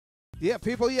Yeah,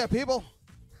 people.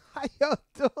 How y'all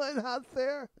doing out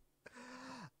there?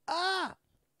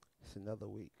 It's another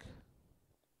week.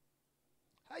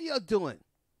 How y'all doing?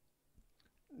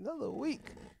 Another week.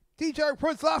 DJ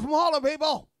Prince live from Harlem,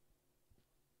 people.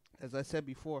 As I said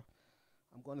before,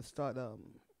 I'm going to start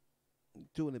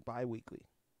doing it bi-weekly.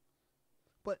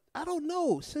 But I don't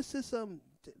know. Since this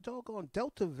doggone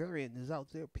Delta variant is out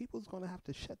there, people's going to have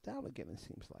to shut down again, it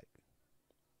seems like.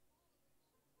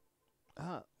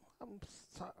 I'm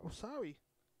sorry.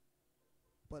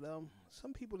 But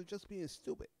some people are just being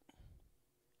stupid.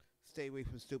 Stay away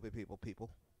from stupid people.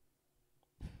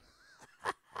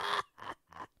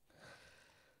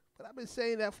 But I've been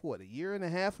saying that for what, a year and a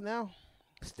half now?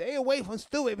 Stay away from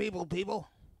stupid people.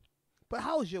 But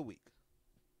how was your week?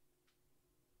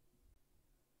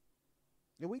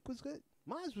 Your week was good?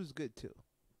 Mine was good too.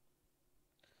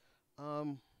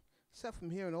 Except from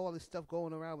hearing all this stuff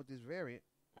going around with this variant,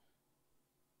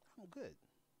 I'm good.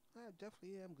 I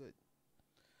definitely am good.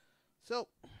 So,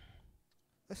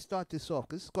 let's start this off,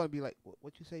 because this is going to be like,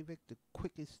 what you say, Vic, the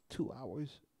quickest 2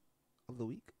 hours of the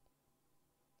week.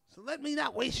 So let me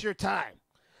not waste your time.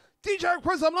 DJ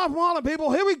Prince, I'm not from Harlem,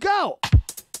 people. Here we go.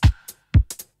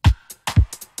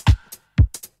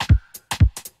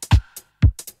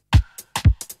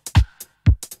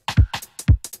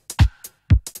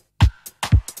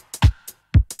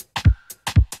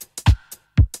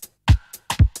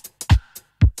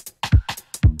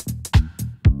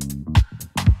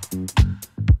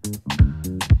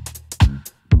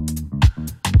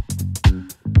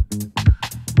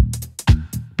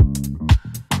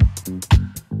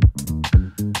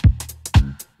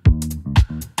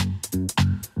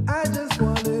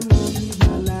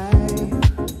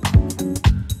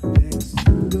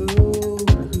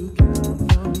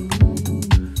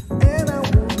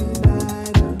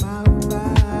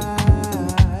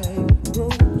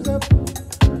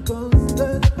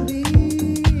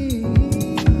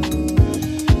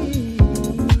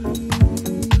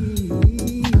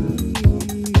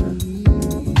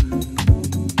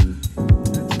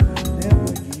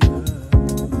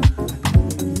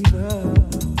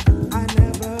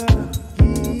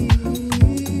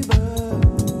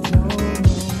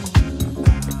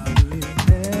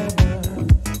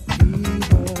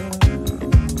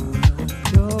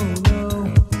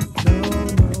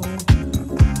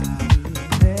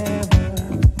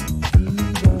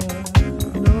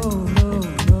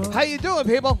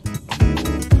 People.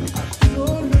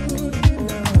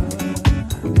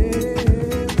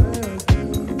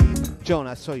 Joan,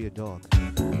 I saw your dog.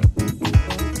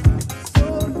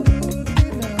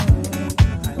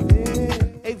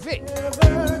 Hey, Vic.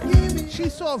 She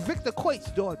saw Victor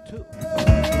Quate's dog, too.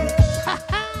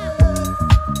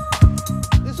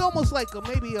 It's almost like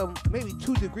maybe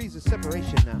 2 degrees of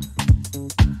separation now.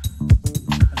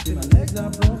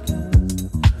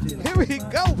 Here we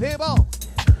go, people.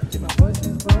 My voice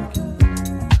is broken.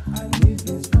 I need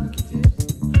these funky tips.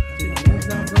 Till my legs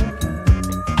are broken.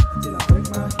 Till I break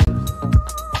my hips.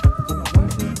 Till my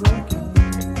voice is broken.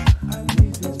 I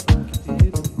need these funky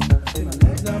tips. Till my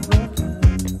legs are broken.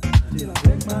 Till I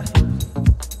break my hips.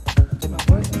 Till my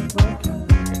voice is broken.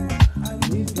 I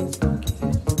need these funky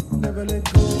tips. Never let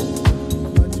go.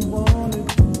 What you wanna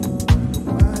do.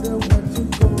 No matter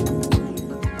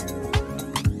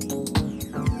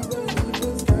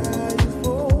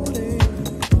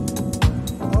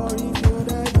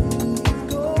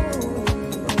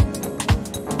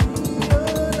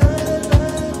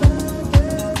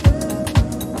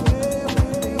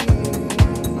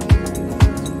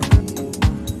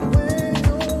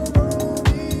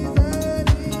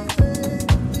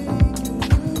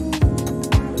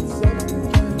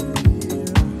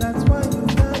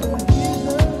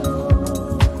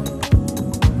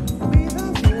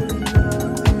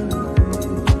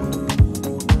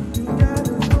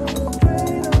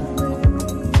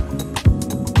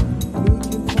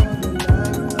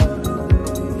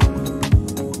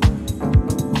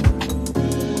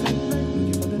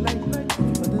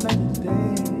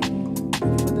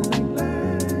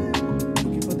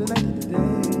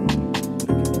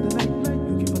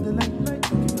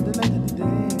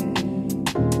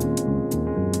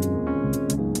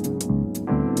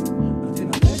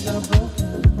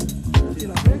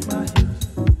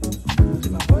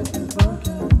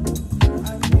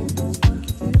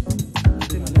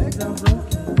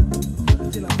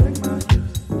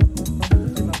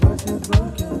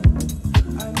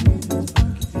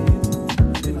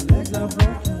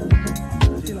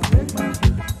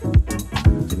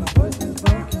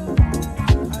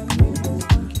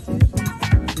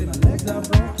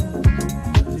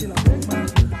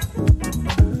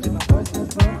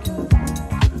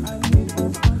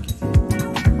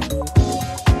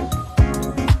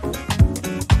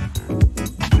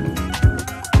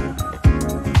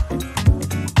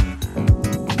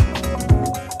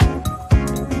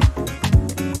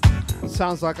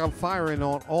sounds like I'm firing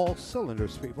on all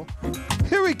cylinders, people.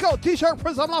 Here we go. T-shirt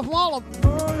Prince, I'm off from Harlem.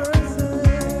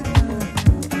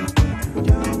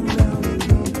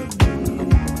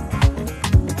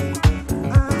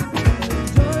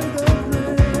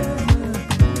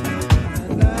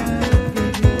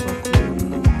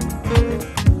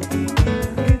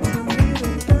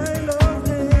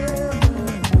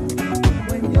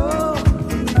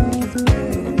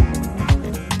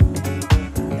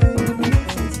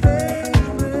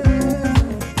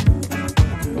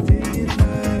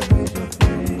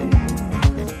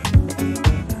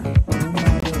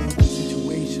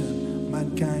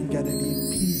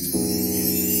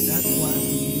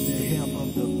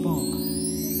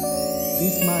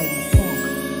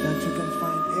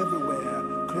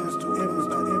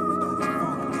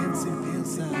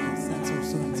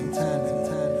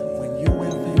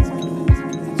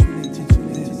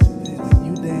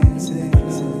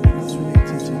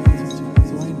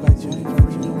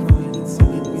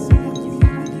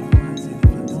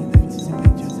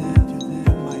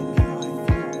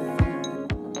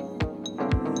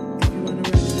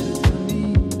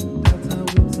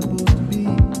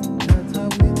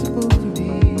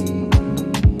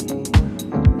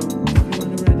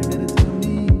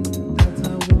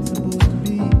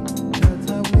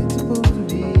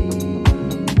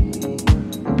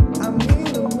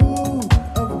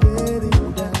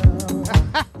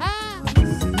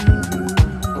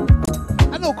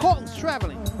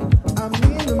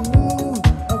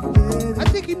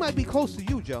 Close to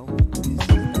you, Joe.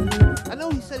 I know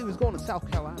he said he was going to South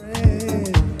Carolina.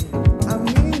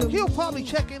 He'll probably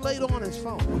check in later on his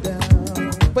phone,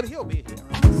 but he'll be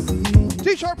here.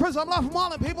 T-shirt Prince, I'm live from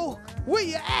Harlem, people. Where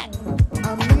you at?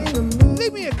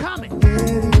 Leave me a comment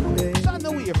so I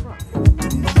know where you're from.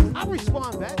 I'll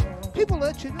respond back. People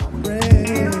let you know.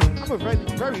 I'm a very,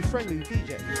 very friendly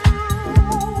DJ.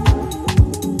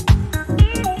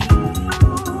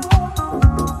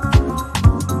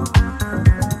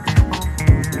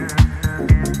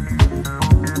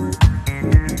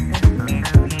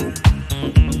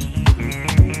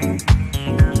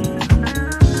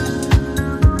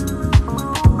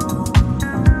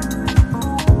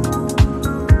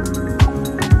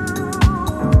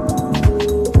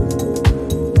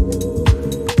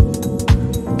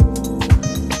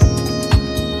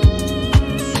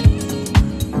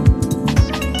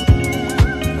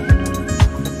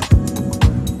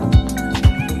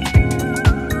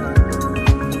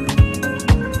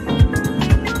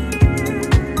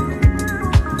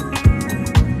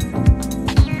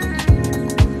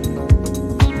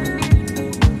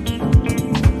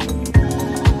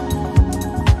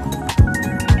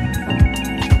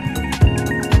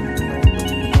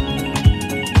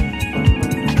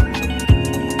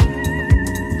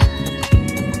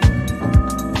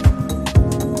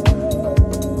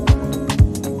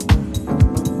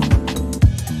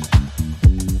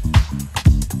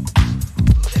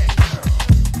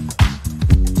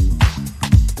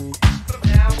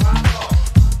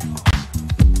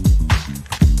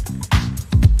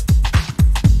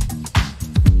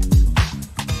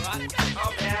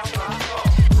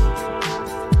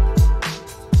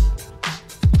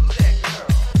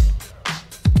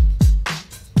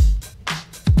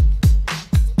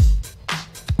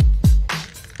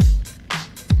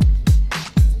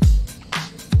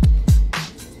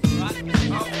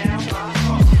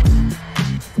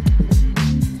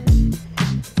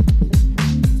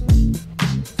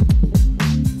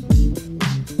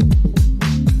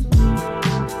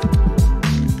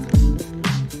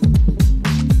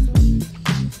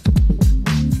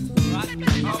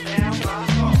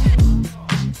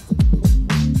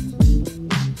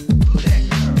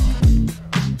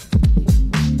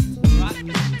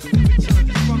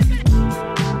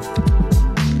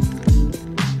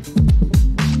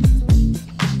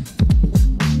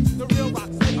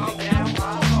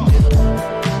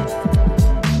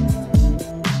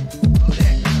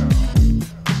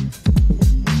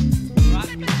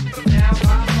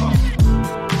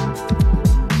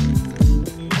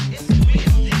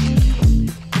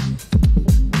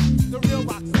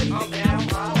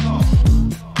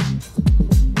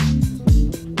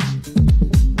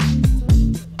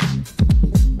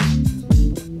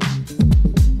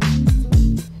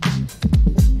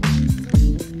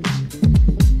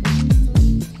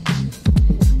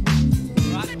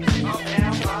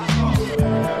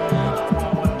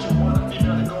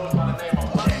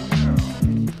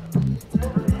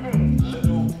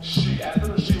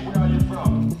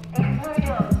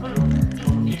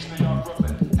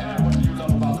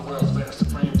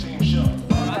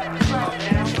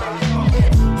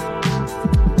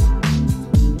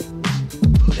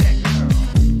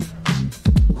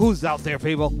 Who's out there,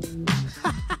 people?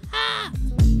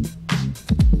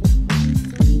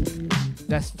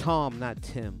 That's Tom, not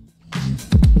Tim.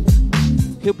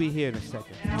 He'll be here in a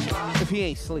second. If he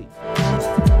ain't asleep.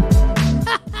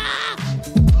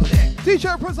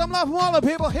 T-shirt Prince, I'm live from all the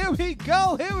people. Here we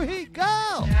go. Here we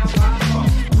go.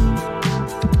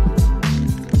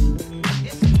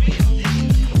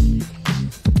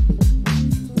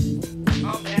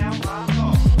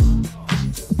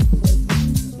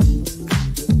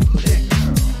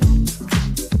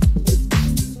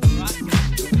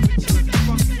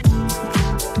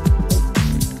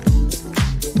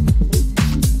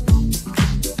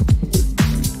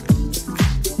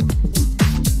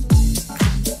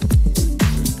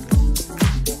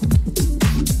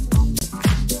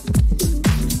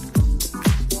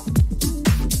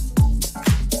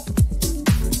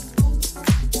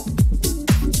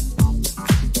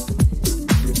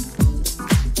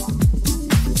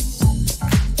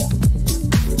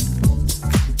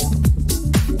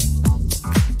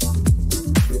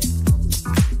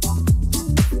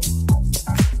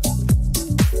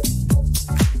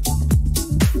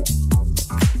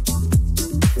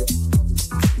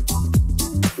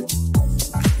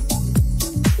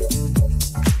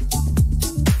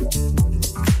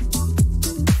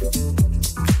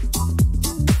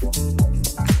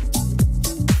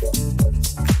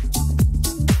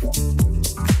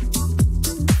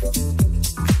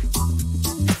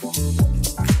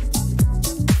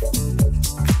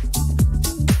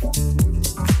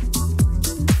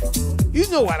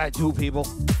 What I do, people.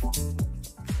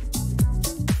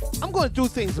 I'm going to do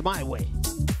things my way.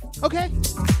 Okay?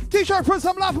 T-shirt Prince,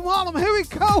 I'm live from Harlem. Here we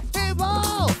go,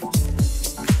 people.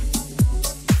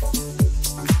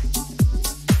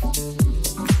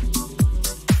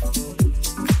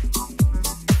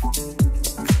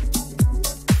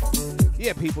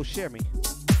 Yeah, people, share me.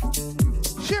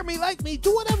 Share me, like me,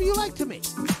 do whatever you like to me.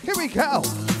 Here we go.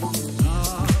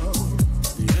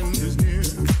 The end is near,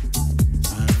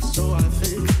 and so I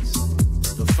face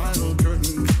the final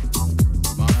curtain.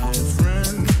 My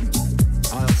friend,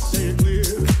 I'll say it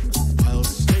clear, I'll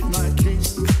state my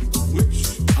case,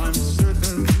 which I'm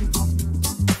certain.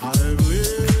 I've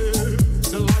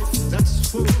lived a life that's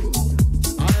full.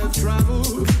 I've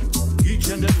traveled each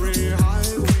and every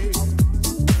highway,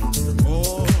 and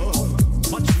more,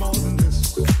 much more than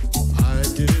this, I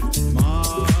did it my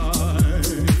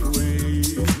way.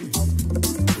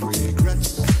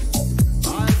 Regrets,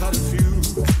 I've had a few,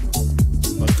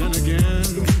 but then again,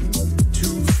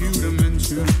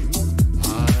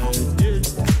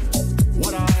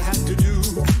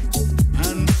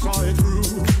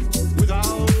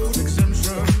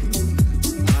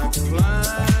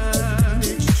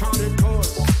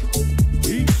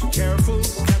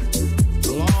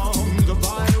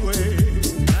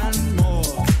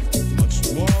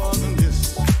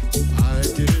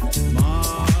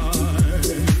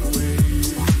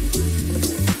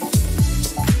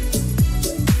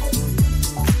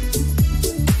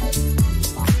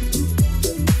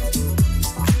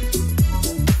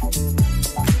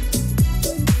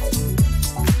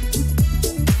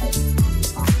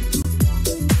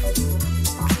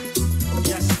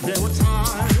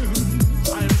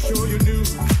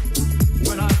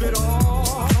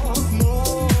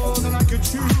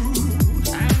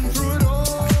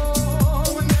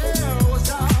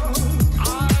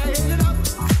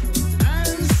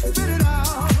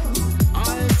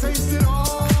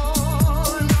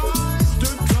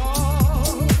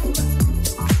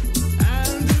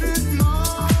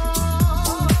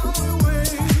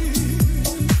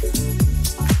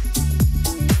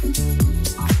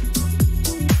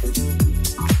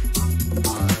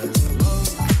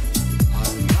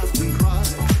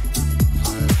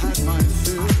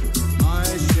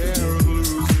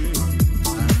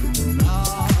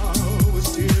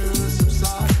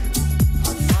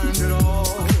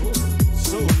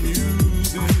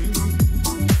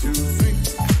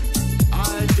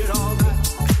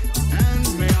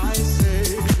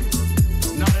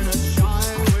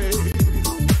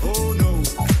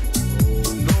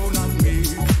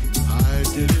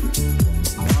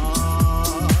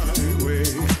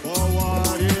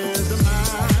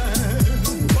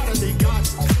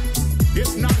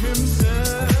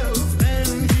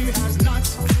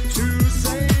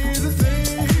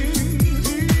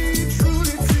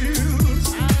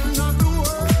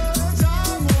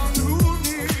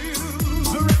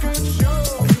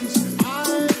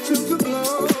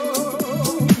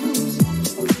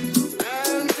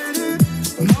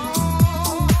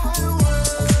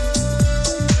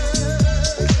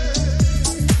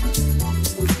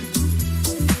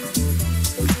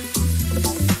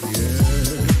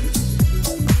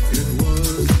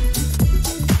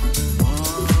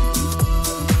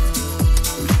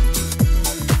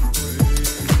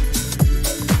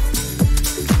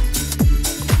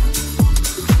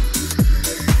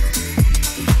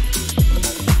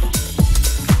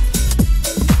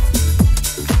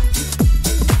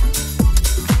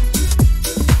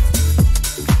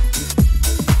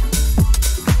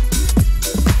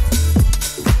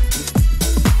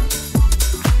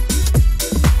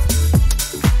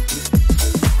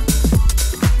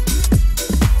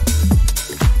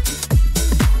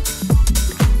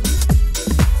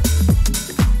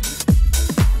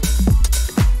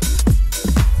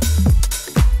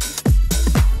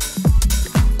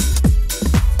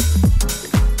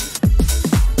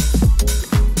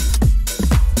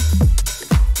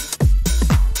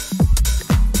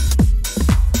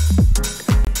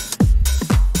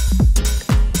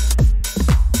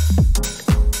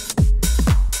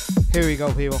 Here we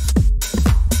go, people.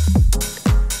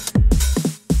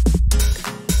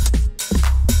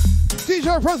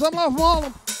 DJ Prince, I'm live from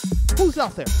Harlem. Who's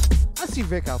out there? I see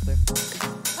Vic out there.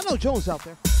 I know Jones out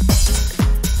there.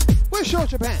 Where's Short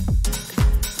Japan?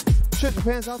 Short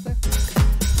Japan's out there?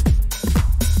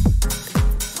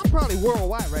 I'm probably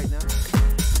worldwide right now.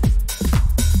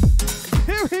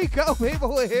 Here we go,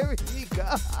 people. Here we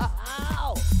go.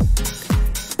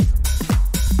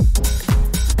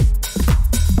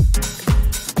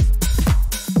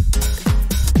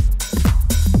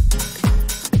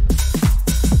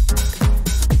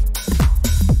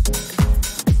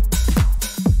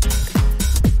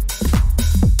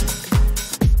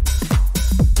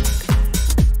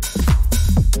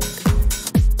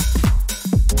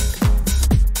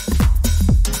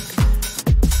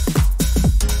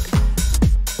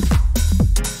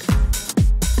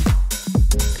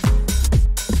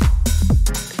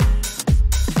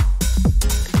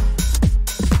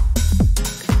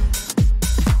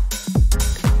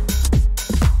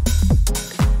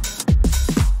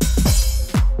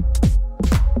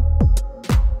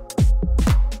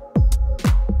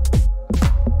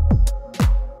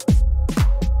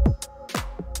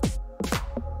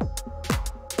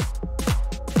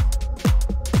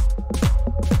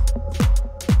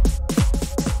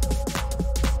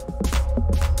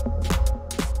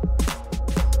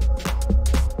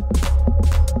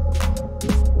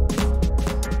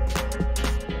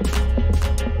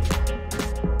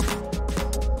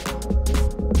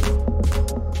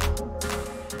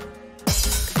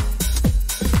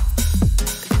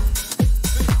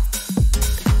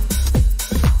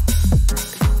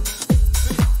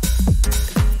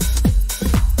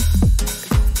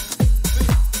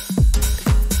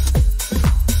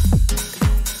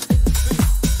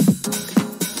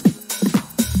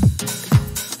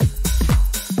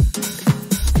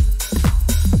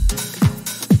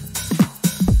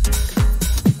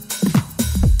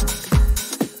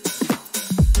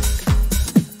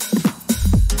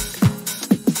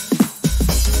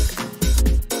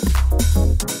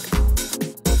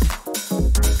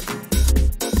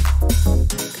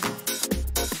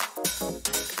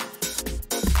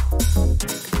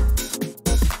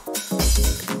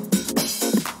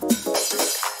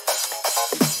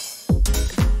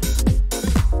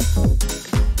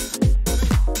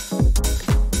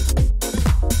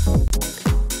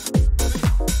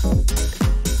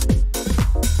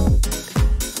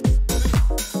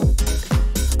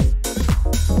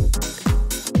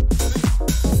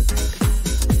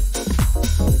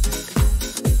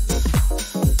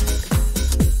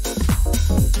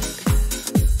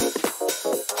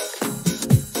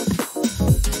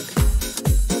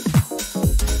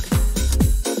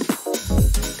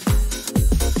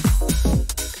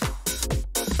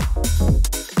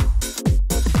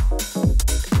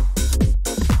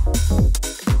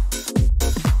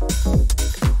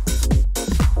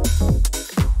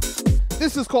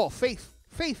 This is called Faith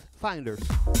Finders.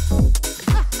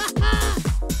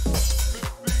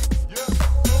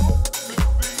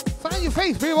 Find your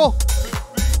faith, people.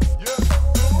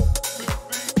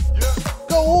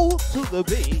 Go to the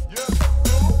beat.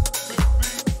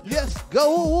 Yes,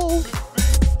 go.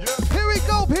 Here we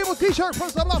go, people. T-shirt,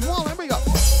 first up, left one. Here we go.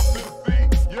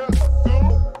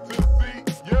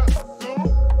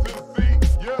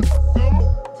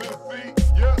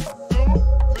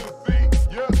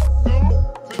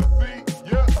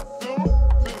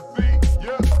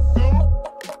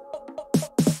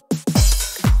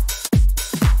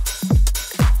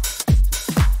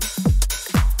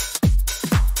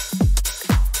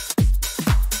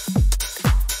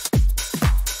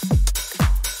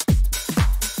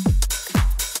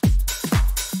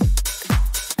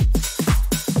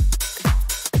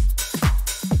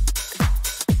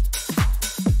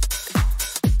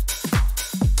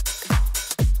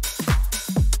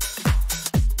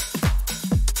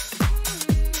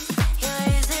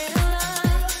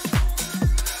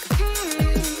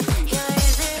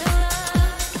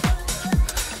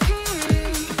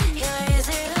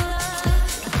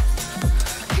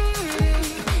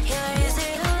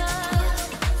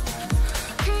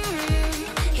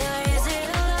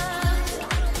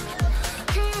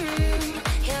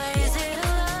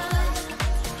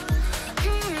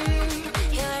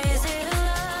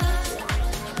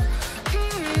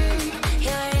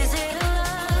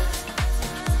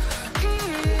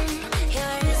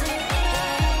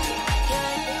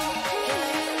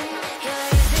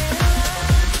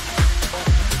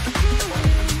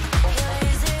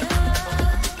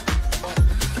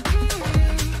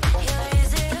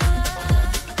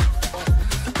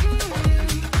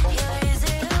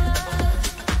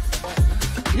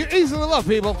 Easy to love,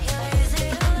 people.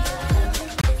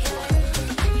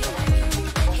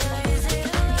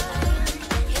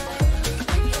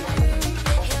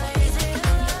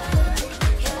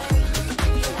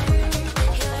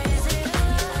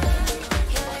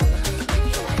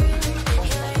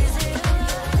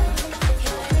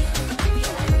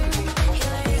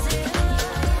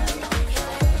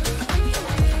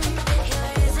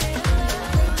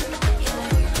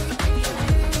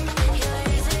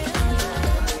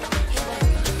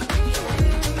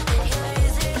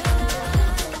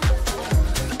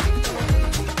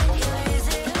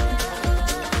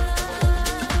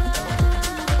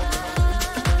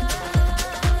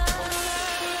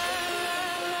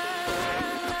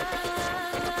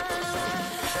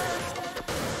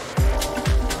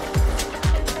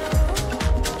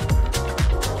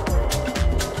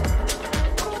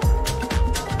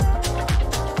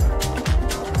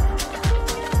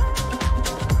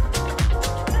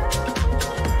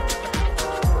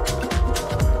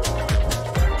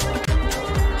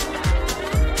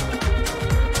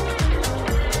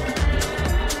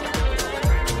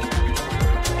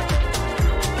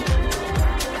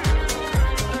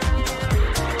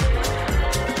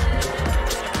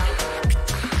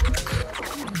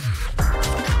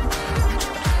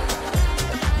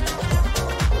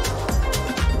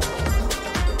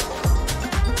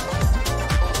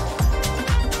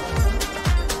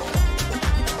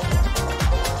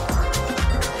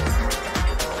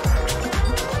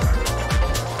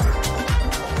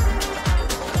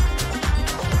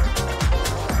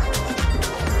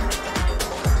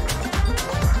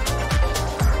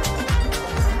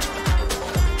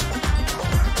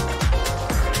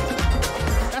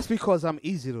 Because I'm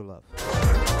easy to love.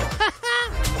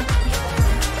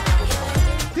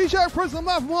 T-shirt person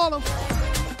love from Harlem.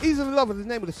 Easy to love is the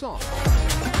name of the song.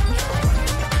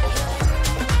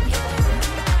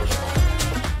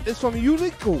 It's from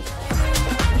UNIKU.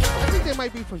 I think they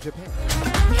might be from Japan.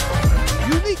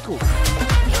 UNIKU.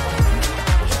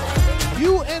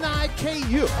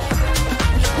 UNIKU.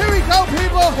 Here we go,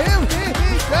 people. Here we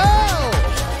go.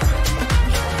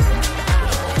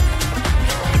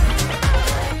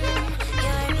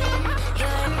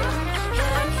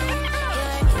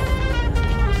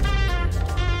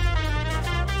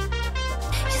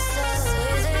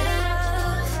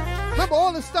 Remember,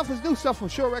 all this stuff is new stuff from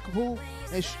Sure Record Pool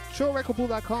and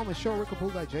SureRecordPool.com and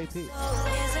SureRecordPool.jp.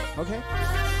 Okay?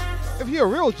 If you're a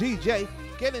real DJ,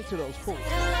 get into those pools.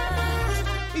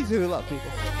 Easy to love, people.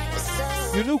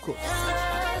 UNIKU.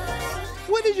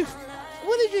 Where did you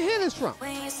hear this from?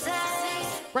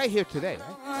 Right here today,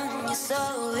 right?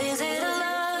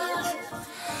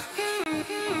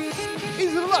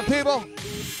 Easy to love, people.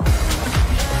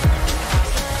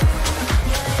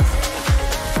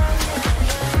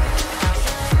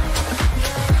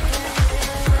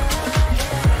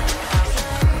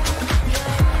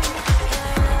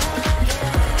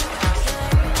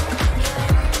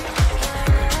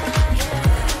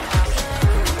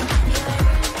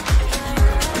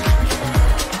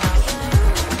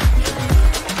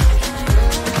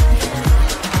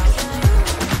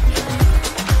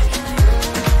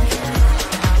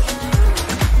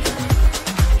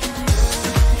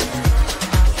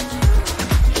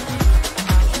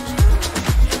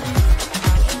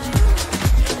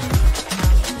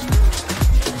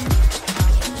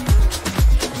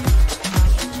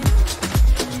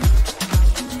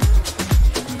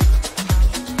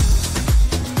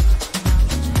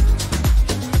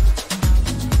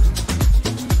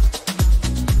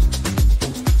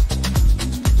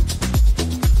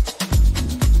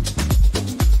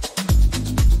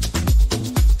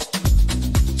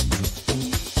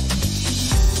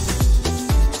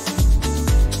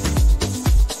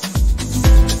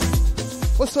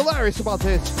 What's hilarious about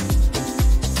this?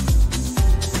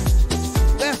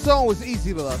 That song was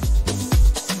easy to love.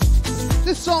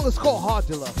 This song is called Hard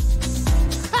to Love.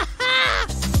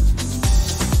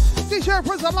 T-shirt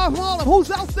person, I'm off Harlem. Who's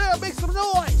out there? Make some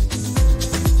noise.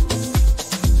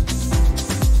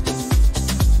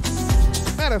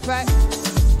 Matter of fact,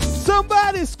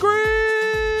 somebody scream.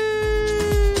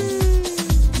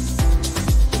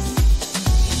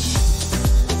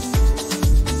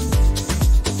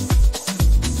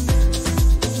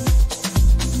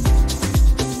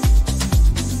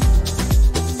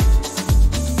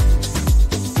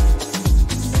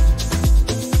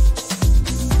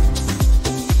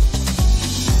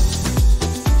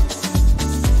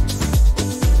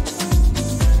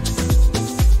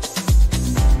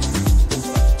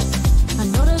 I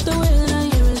know that the way that I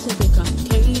hear is typical.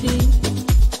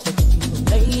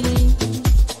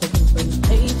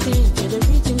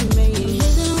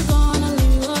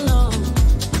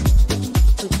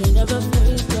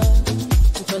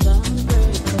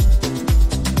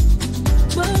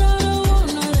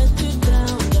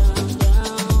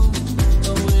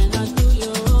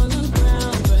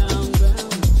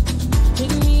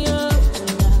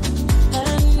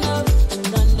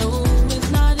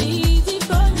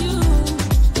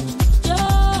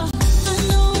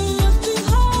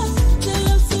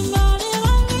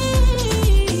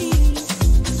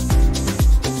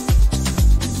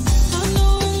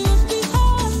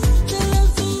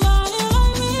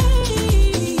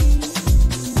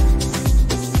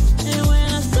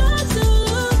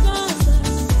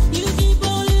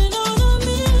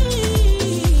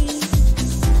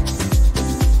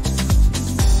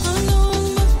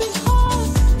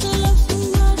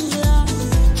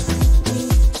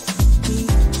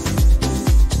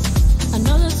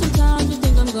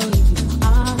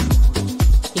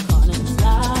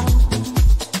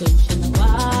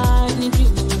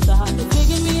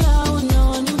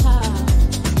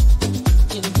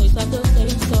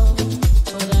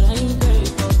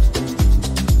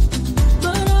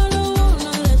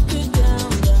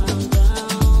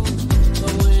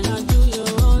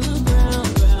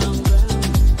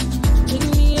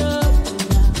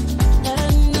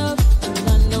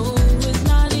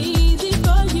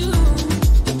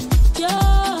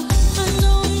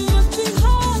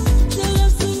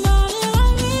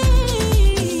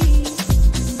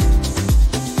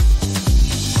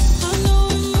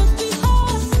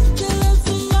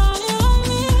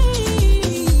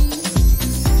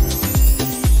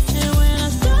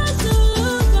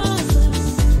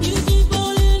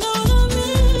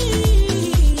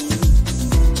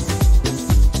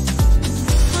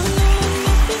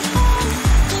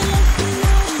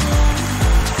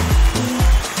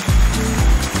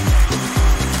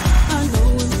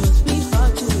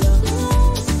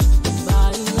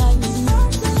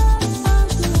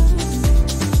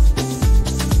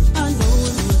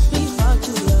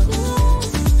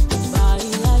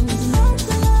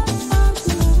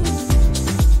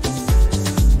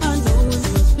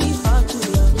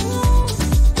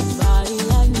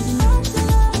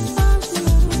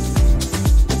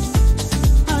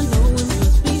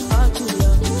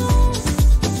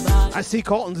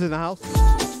 Colton's in the house.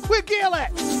 Where Gail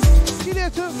at? She there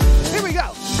too? Here we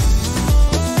go.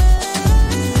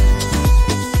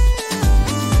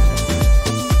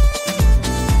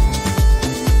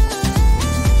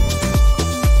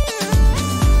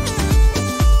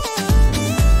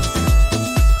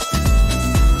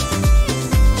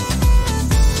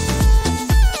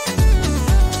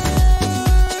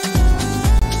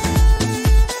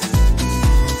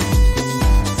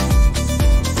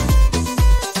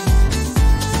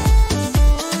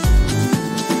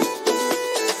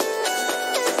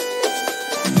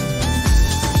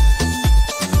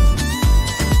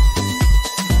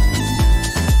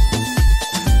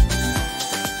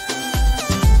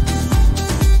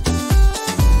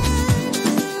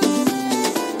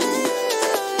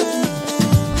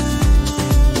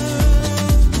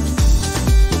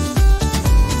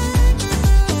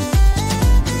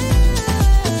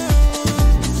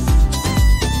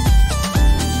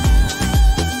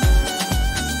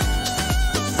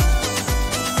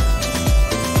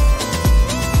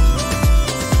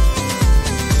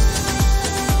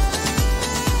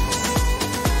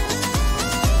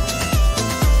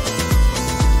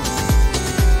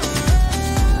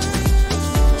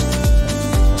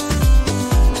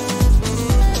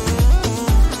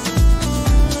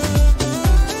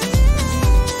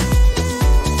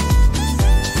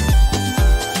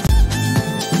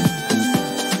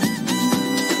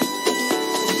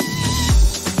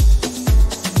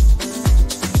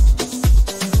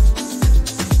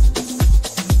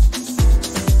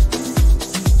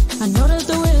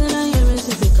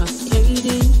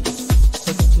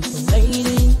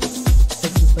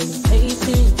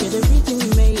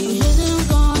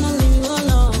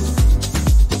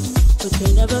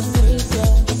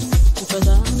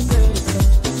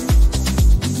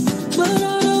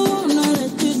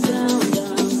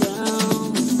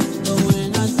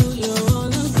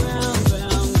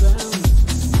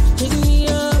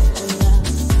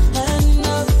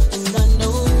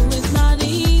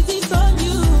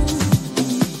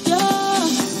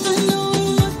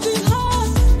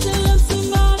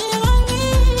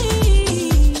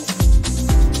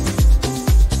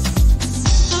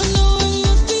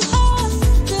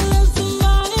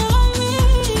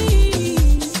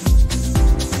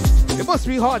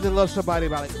 Hard to love somebody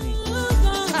like me.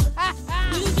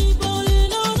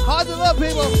 Hard to love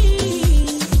people.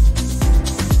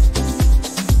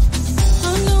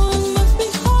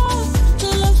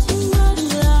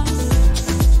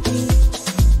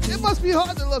 It must be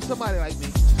hard to love somebody like me.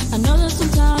 I know that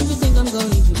sometimes you think I'm gonna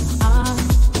leave you behind.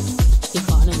 You're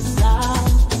caught in the slide.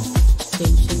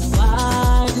 Think you know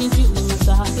why I need you on my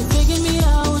side. You figured me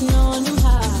out, no one knew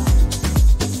how.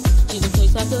 You're the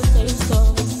place I could say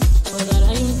so. That I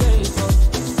am grateful,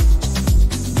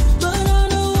 but I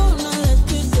don't wanna let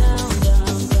you down,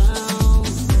 down, down.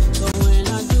 But when I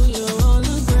do, you're on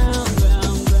the ground,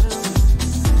 ground, ground.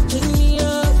 Pick me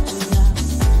up and I'm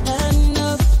heading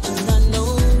up, and I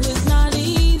know it's not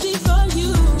easy for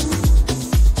you.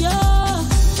 Yeah, I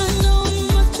know it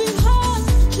must be hard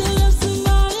to love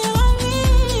somebody like me.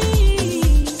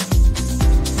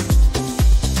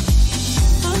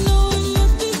 I know it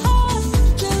must be hard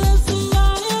to love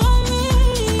somebody like me.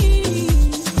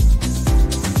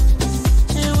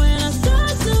 And when I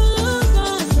start to lose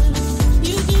myself,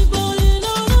 you keep holding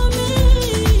on to me.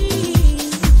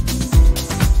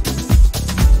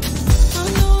 I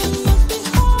know it must be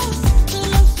hard to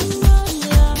love somebody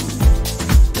like me. I know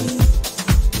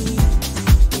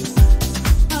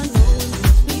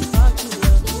it must be hard to love somebody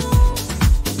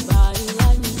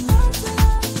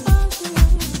like me. I know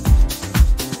it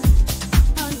must be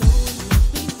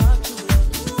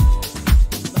hard to love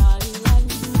somebody like me.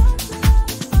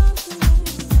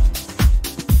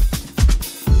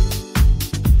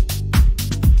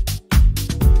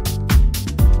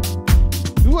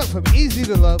 We went from easy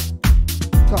to love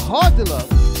to hard to love.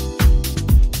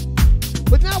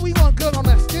 But now we gonna go on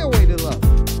that stairway to love.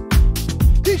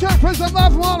 DJ Prince, I'm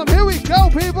live from Harlem. Here we go,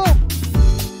 people.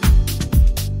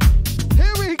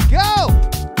 Here we go.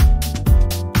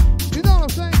 You know what I'm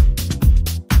saying?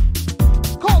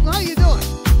 Colton, how you doing?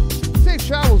 Safe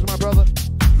travels, my brother.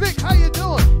 Vic, how you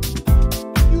doing?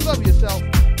 You love yourself.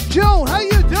 Joan, how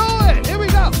you doing? Here we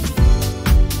go.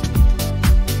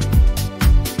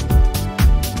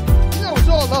 You know it's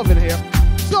all love in here.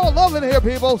 It's all love in here,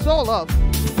 people. It's all love.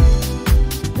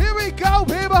 Here we go,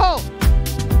 people.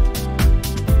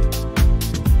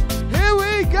 Here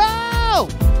we go.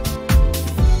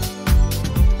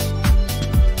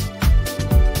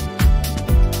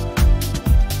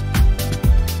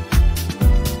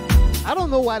 I don't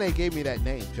know why they gave me that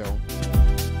name, Joe.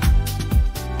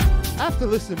 I have to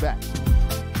listen back.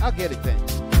 I'll get it then.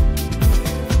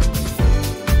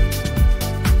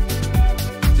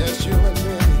 Just you and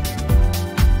me.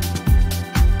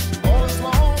 All this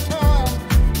long time.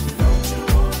 Don't you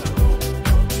wanna go?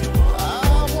 Don't you wanna? I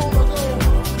wanna go.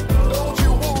 Don't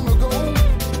you wanna go?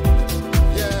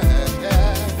 Yeah,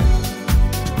 yeah.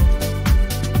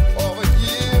 All the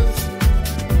years,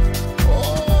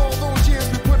 all those years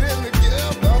we put in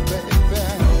together, baby.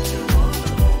 Don't you wanna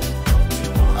go? Don't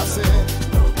you wanna? I said,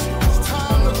 it's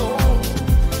time to go.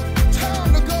 Time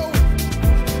to go.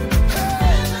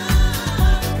 Hey,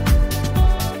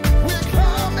 we're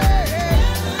climbing.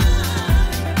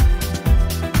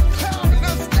 Climbing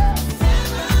the steps.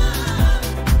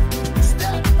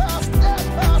 Step by step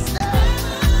by step.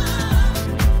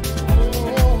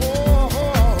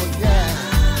 Oh, yeah.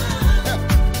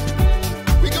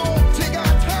 We gonna take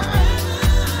our time.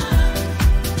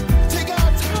 Take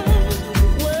our time.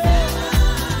 Well,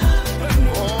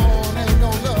 oh, ain't no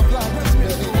love like this,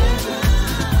 baby.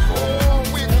 Oh,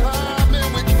 we're climbing,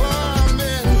 we're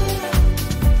climbing.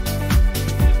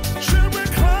 Should we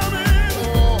climbing?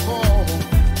 Oh,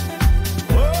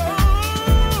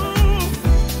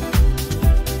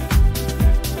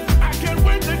 I can't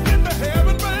wait to get to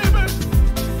heaven, baby.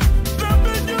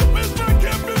 Loving you is like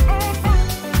heaven on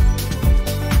earth.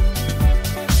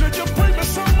 Should you bring me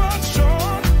so much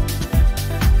joy?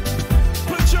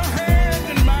 Put your hand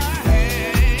in my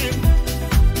hand.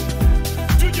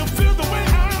 Do you feel the way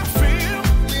I feel?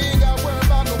 We ain't got to worry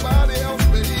about nobody else,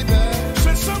 baby.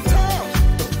 Said sometimes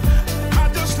I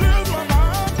just lose my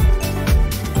mind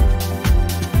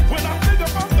when I think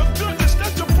about the goodness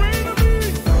that you bring to me.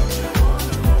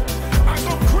 I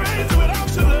go crazy without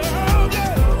your love,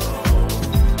 yeah.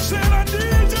 Said I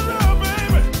need your love,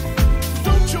 baby.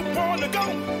 Don't you wanna go?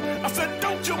 I said,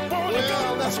 don't you wanna go?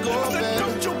 Let's go, I said, baby.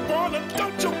 Don't you wanna?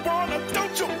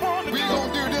 We gon'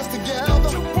 do this together.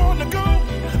 Don't you wanna go?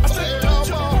 I said, don't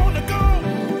you wanna go?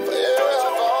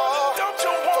 Forever. Don't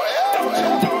you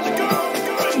wanna go?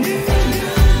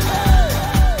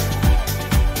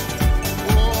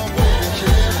 Oh, baby,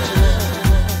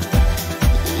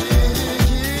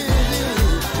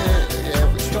 yeah,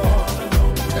 we start.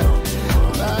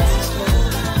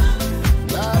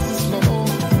 Nice and slow,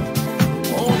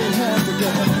 holding hands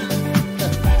together,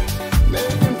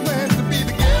 making plans to be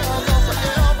together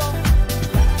forever.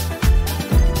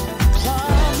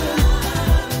 Climbing.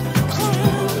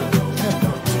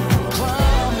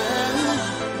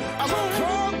 I'm a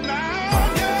club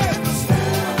now, yeah.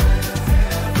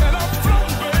 And I'm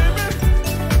floating, baby.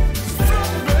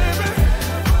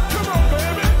 Come on,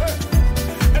 baby.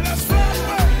 And let's fly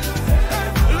away. Hey,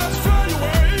 let's fly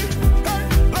away. Hey,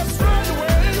 let's fly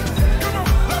away. Come on,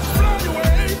 let's fly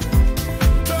away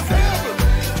to heaven.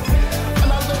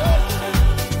 And I love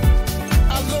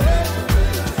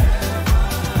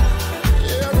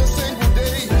every single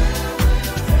day.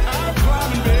 I'm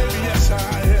climbing, baby, yes I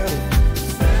am.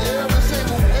 Every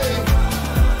single day.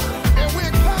 And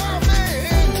we're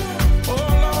climbing. Oh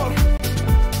Lord.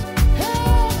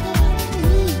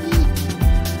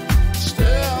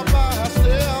 Step by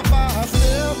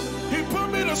step. He put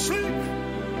me to sleep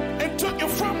and took it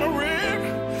from my rib,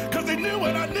 'cause he knew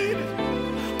what I needed.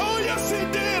 Oh yes he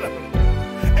did.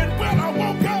 And when I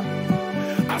woke up,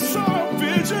 I saw a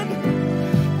vision.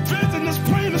 Vision is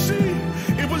plain to see.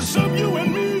 It was of you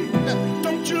and me.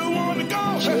 Don't you wanna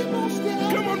go?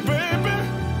 Come on, baby.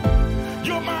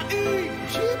 You're my E.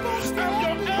 I'm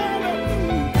your Adam.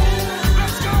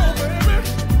 Let's go, baby.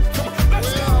 Come on,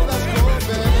 let's go,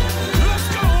 baby. Let's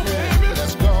go, baby.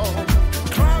 Let's go.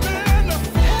 Climbing.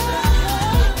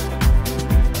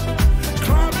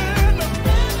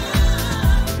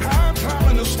 I'm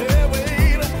climbing the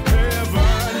stairway to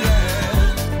heaven,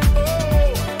 yeah.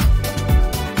 Oh,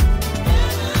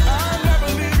 I'll never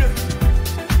leave you.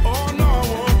 Oh no, I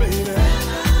won't, baby.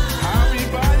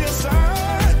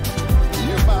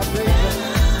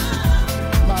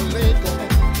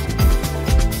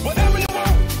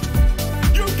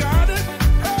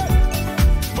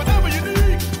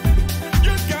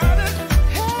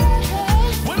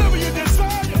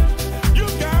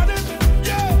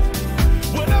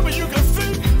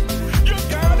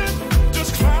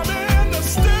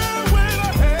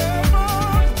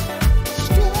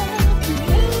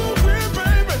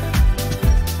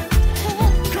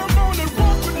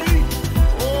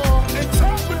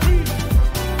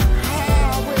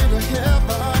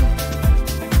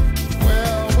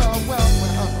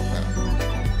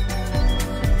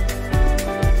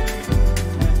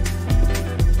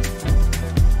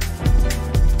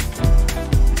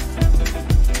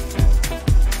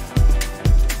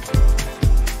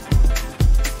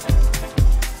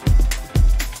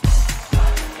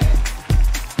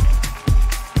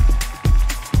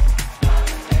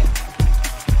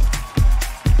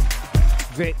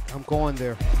 Vic, I'm going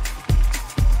there.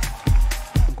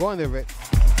 I'm going there, Vic.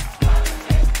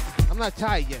 I'm not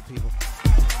tired yet, people.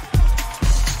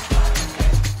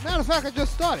 Matter of fact, I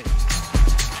just started.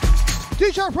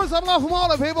 T-shirt Prince, I'm off from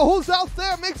all the people. Who's out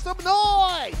there? Make some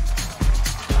noise!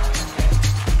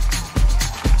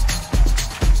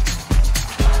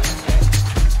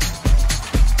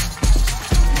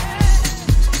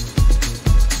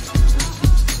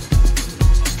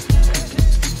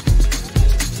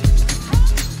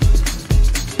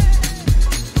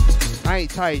 I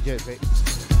ain't tired yet, baby.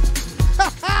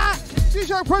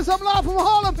 T-shirt Prince, I'm live from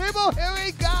Harlem, people. Here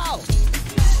we go.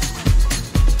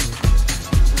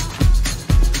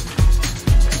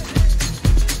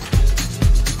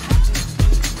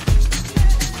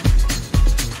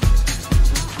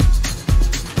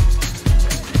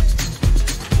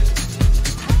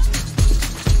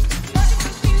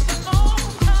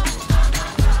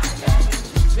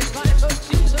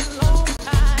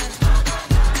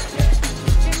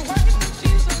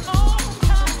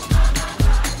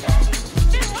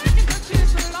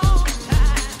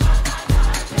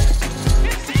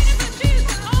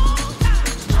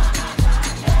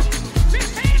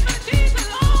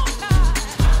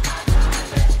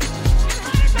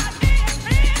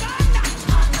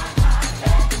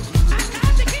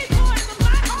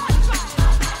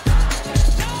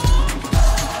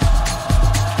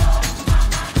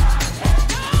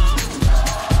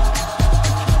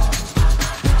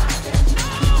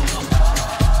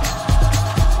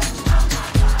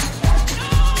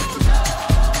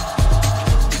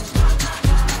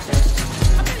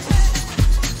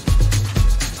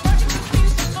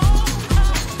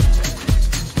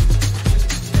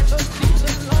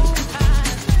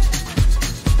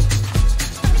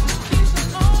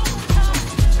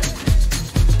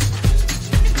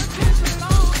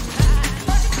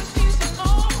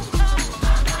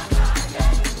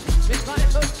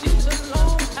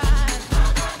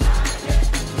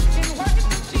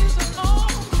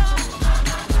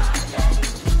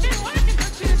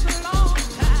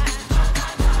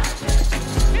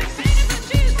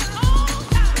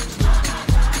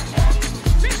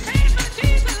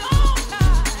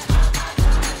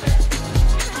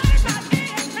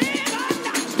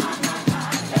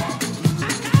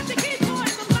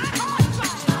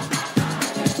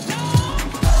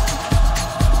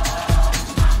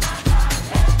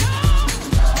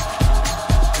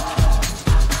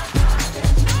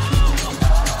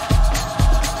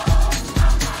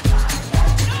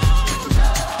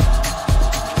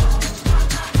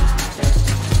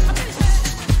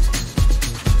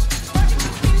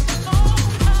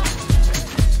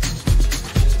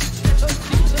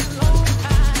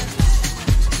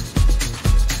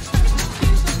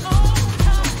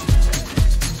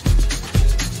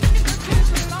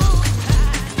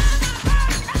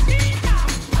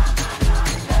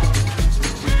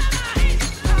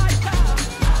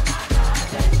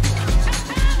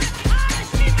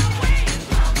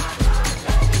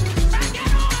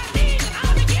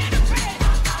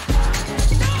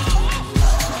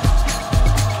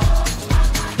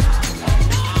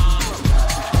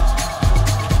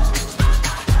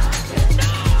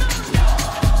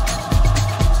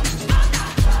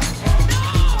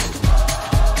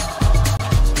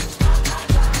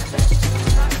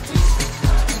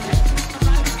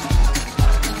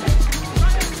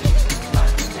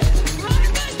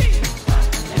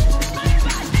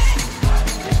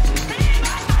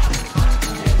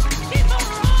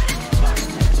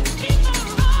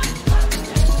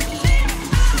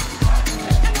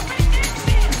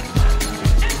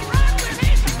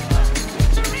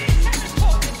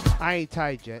 I ain't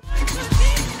tired yet.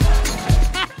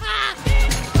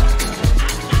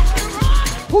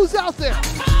 Who's out there?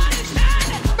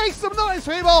 Make some noise,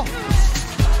 people!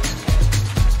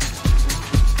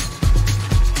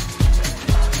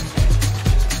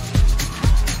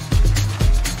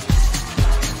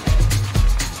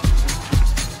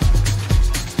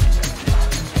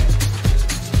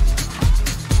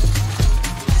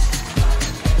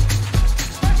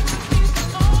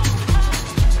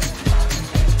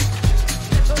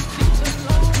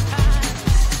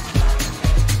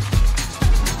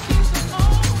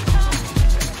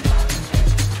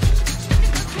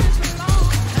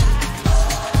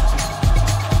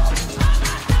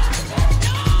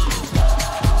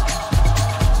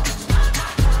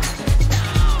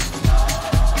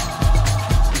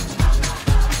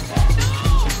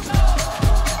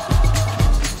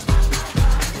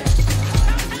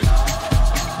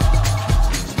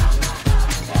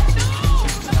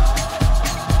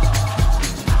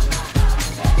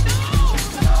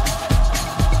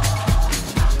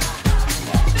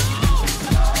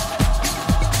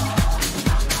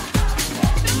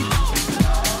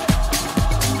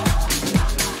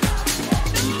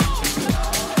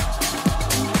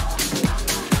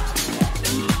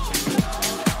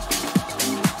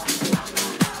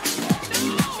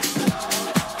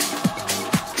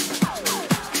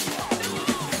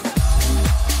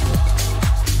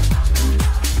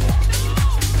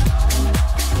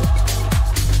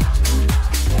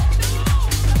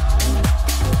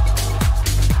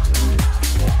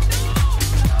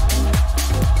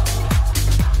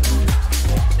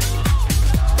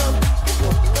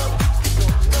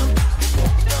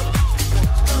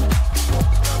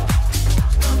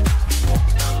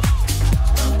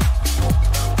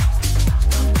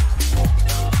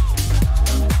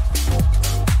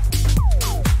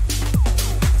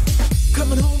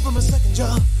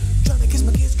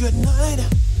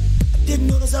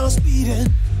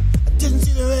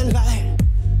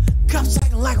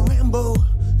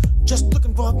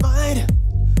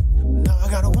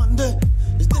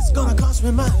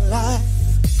 in my life.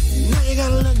 Now you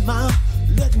gotta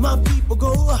let my people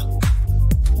go. I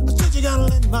said you gotta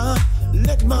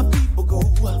let my people go.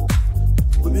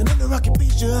 We've been under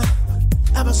occupation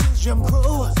ever since Jim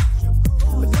Crow.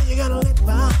 But now you gotta let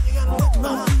my people go. Let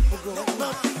my people go.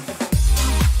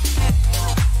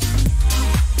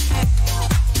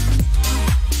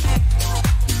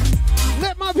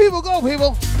 Let my people go,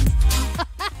 people.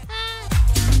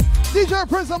 DJ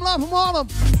Prince, I'm live from Harlem.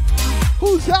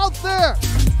 Who's out there?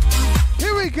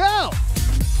 Here we go.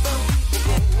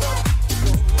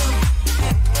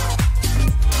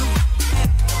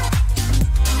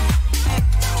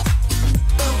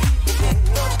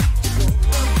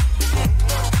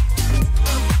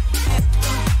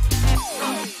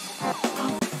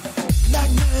 Black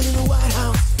man in the White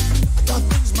House. I thought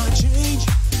things might change.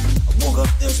 I woke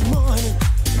up this morning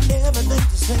and everything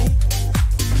the same.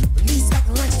 Police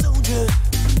acting like soldiers,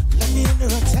 like they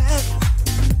under attack.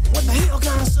 What the hell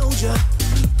kind of soldier?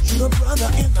 Shoot a brother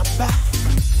in the back.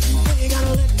 Now you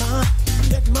gotta let my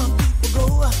people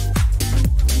go. I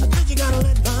think you gotta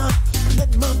let my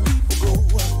people go.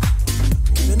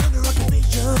 We've been under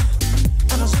occupation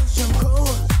ever since Jim Crow.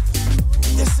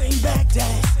 This ain't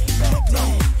Baghdad. Let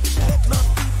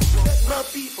my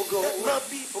people go. Let my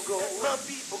people go. Let my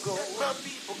people go. My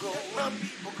people go. My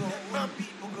people go. My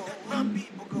people go. My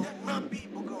people go. My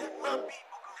people go. My people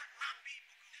go.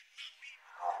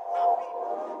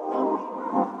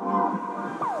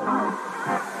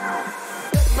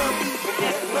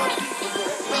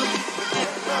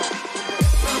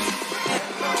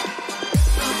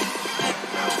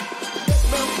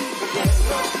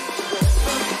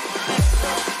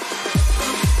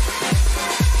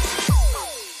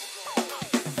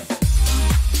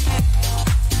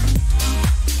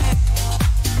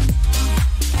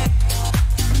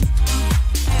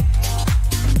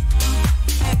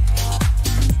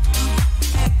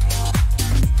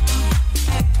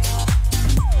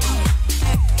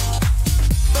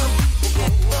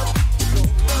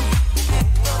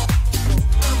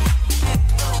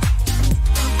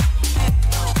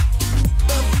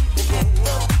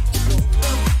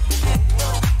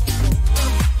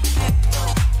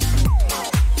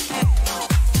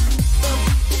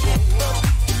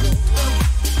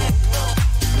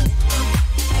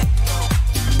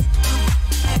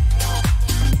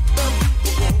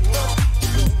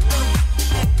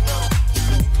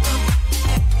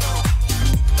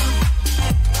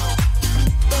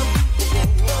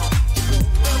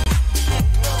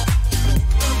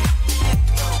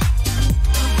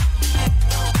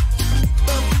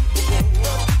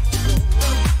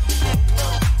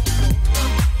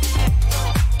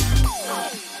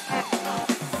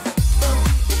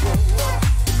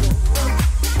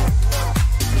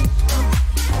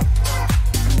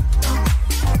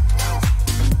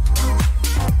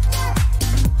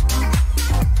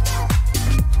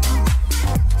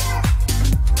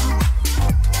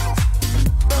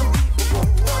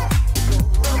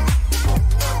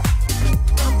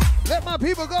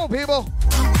 People.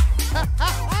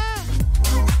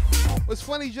 What's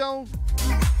funny, Joan?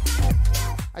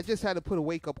 I just had to put a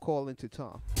wake-up call into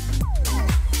Tom.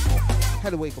 Had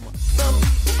to wake him up.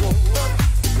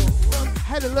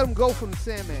 Had to let him go from the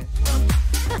Sandman.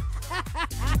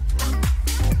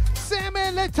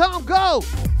 Sandman, let Tom go.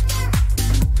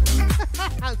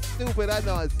 I'm stupid. I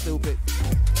know I'm stupid.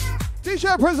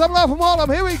 T-shirt Prince, I'm live from Harlem.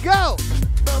 Here we go.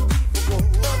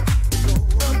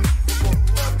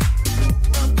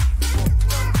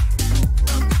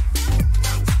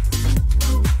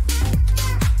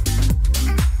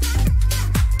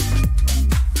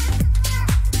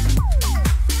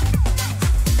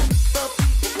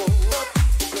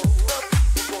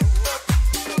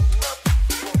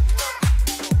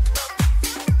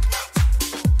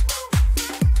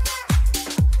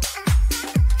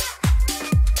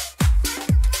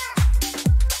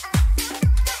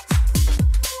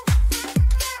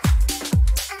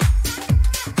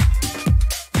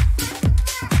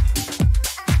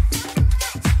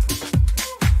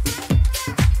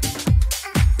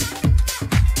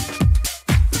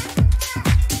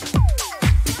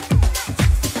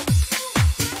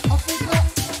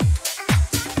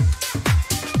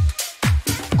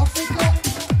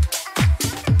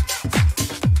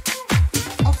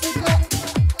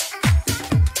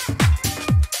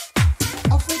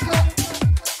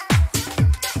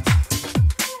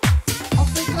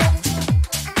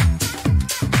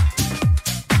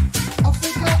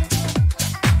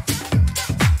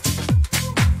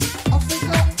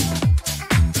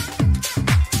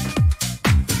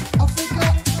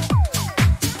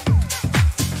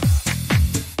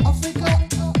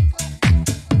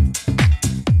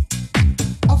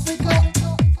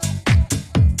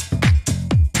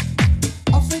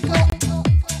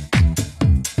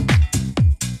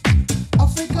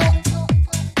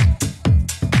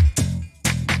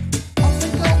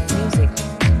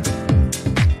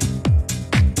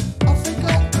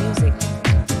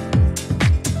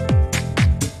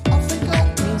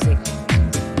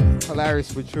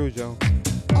 verse with True Joe.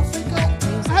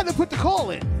 I had to put the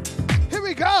call in. Here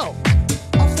we go.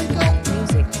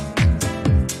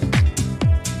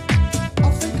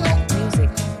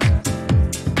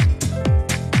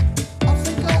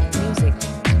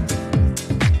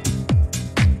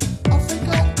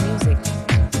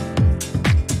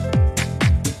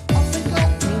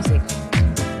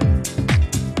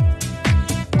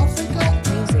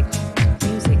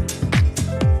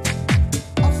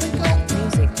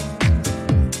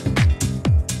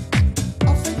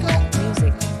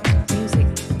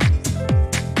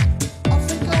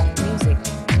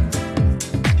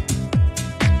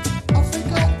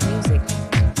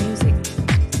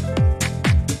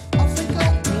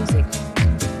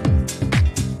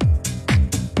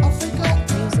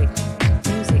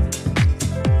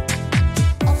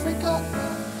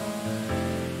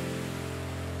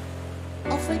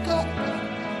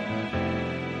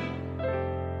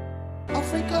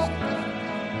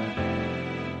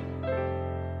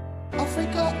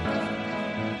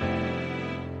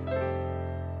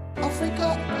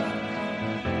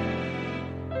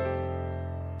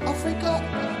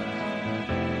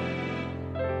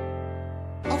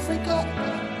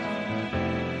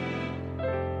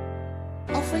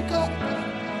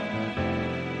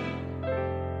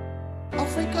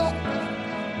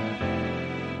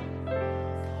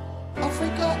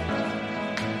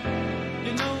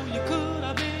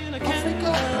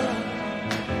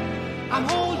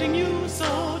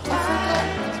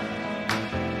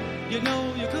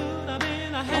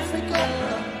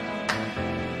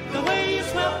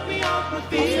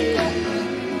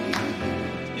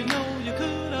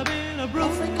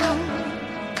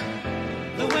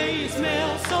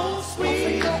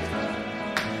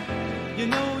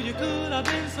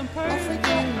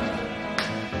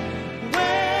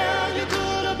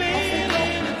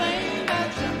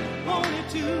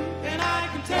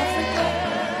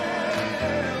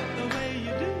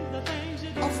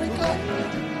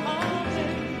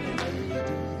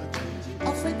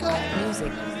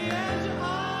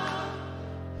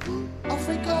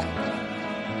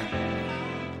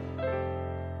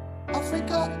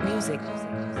 Music.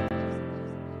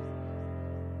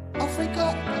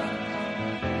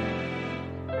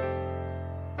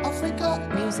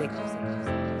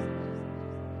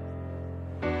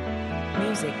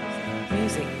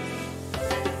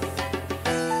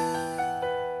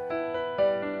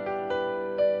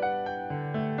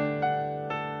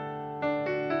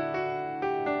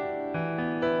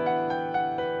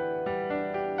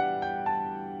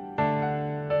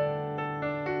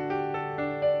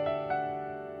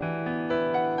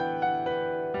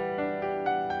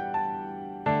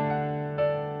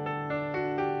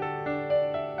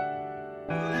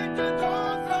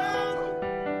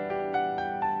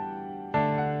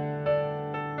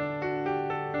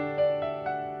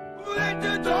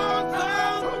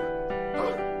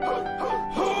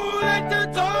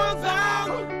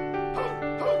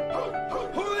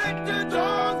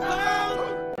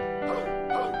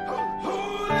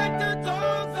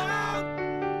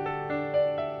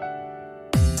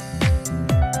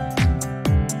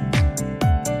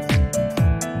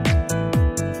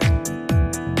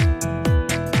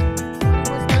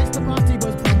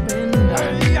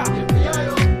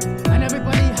 And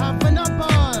everybody having a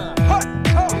ball.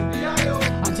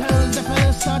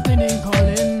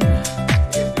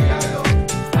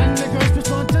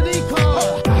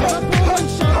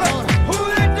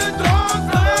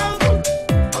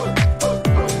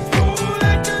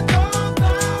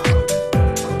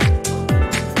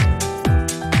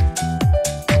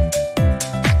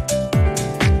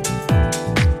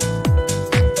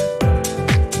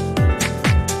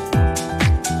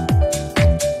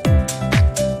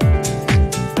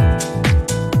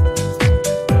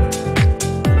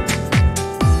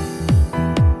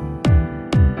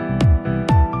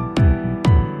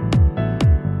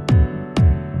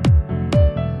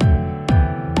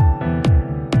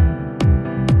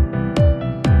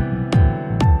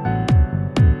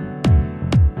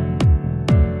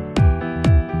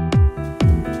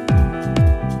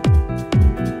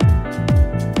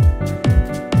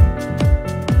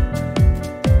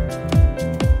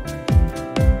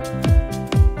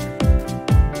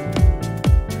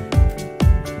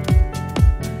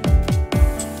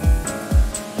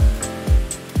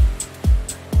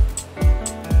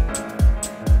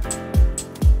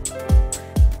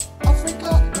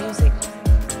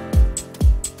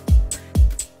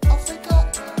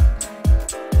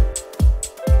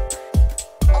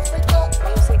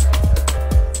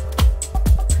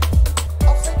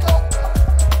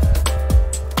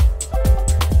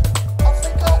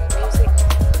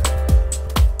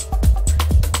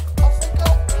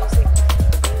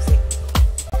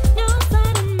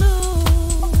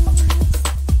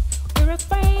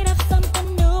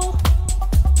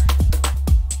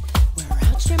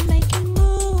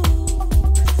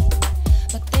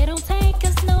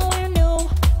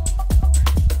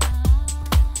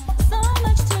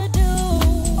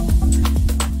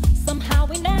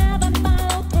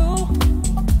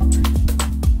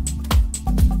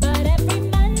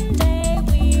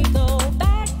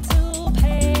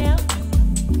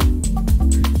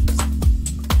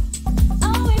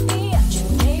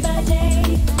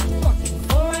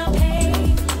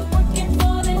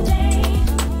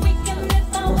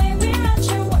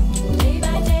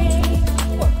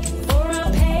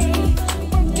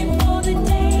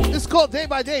 called Day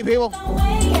by Day, people.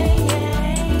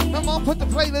 I'm gonna put the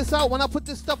playlist out when I put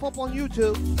this stuff up on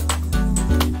YouTube.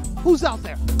 Who's out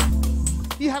there?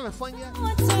 You having fun yet?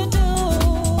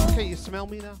 Can you smell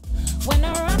me now? When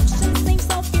our options seem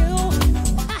so few.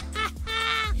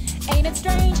 Ain't it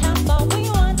strange how far we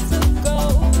want to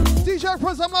go? DJ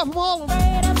Prince, I'm live from Harlem.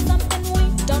 Afraid of something we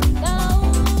don't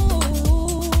know.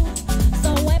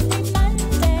 So every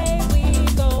Monday we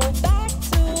go back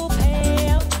to pay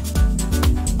out.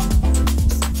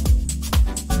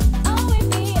 Oh, we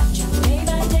be up day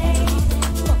by day,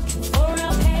 working for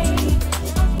our pay,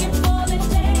 working for the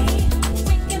day.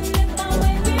 We can live our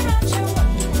way, we're out here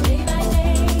working day by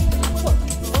day,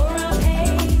 working for our pay,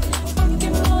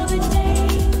 working for the day.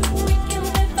 We can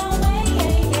live our way,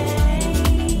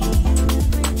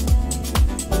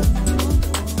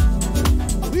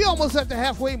 We almost at the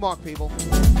halfway mark, people.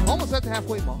 Almost at the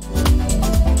halfway mark.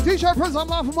 DJ Prince, I'm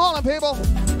live from Harlem, people.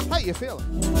 How you feeling?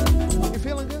 You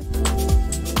feeling good?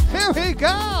 Here we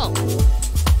go.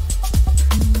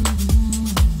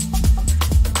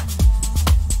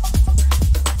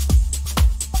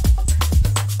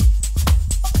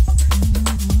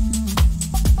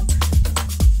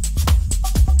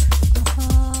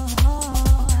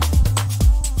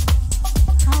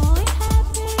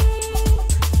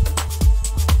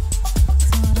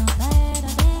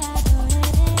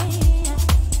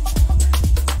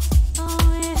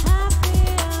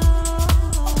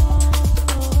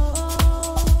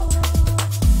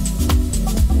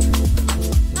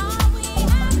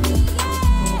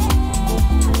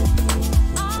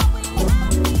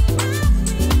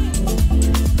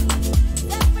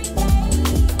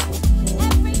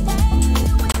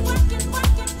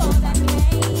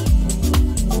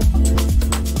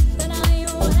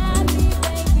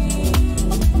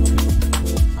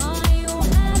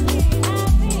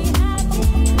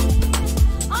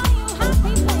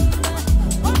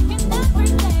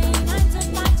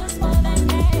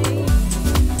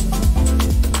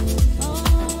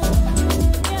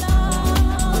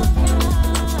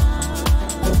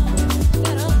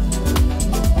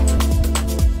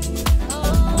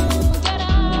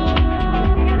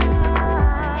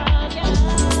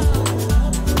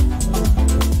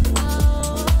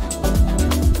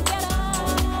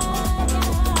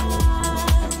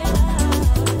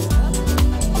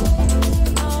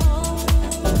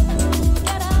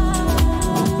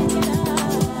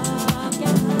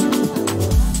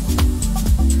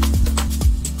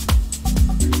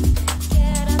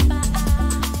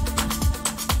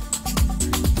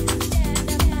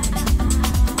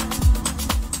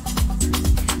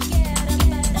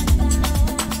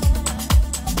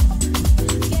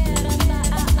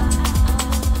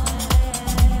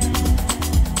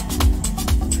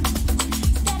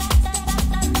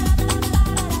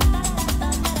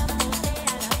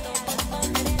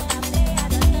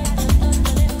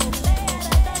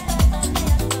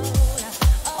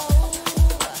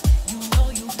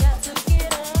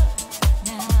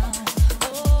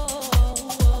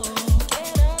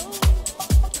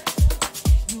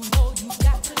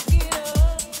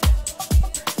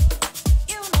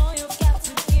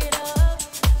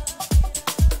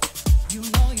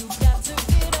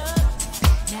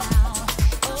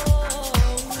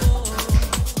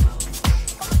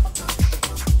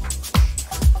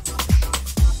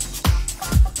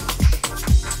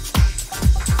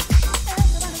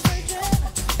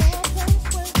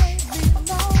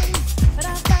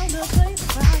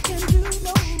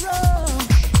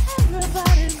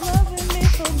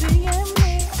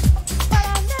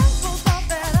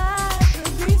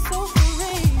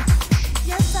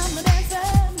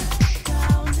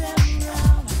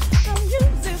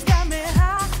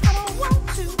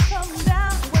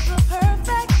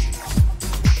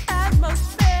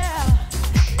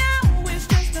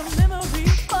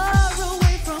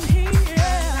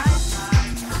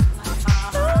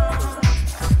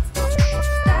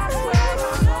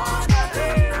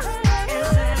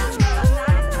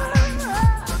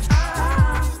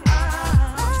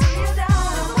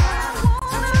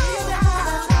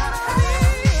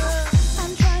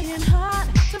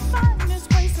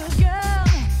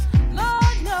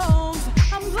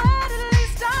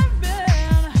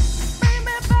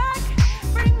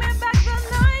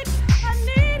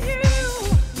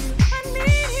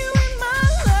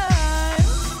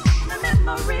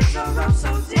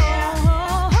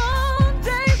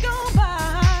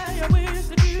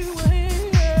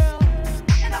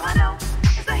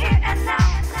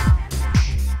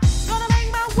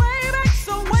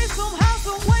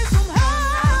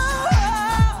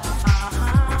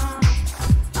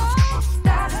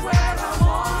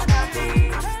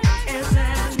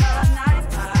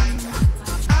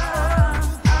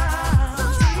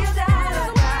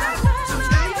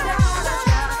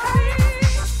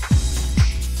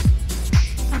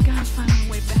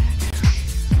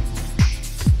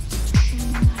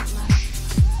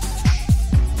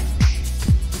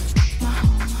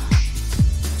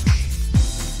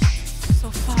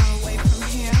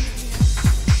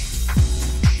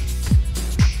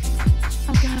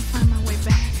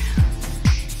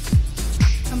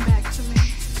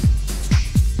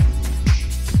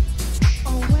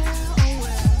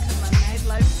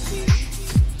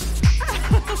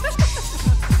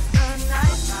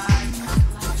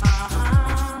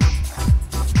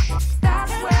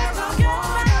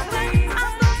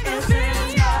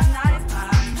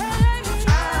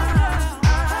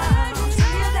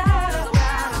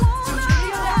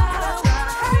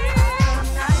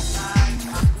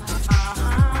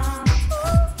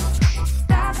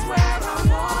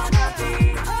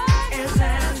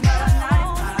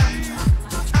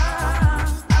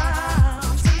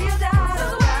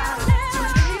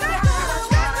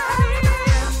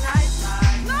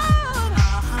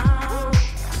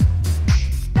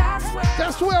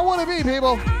 want to be,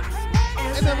 people. In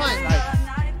the nightlife.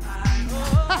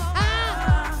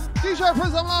 T-shirt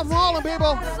Prince, I'm live from Harlem,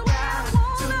 people.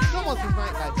 No one's in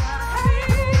nightlife.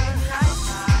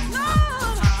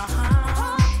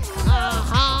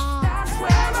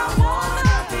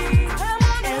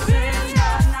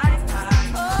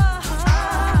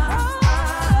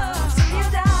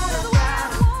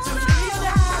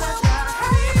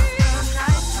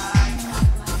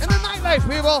 In the nightlife,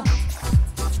 people.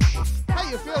 How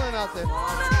you feeling out there?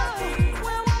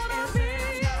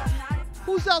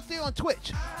 Who's out there on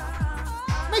Twitch?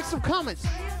 Make some comments.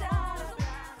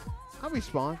 I'll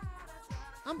respond.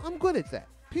 I'm good at that.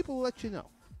 People will let you know.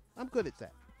 I'm good at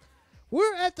that.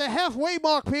 We're at the halfway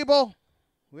mark, people.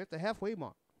 We're at the halfway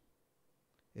mark.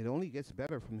 It only gets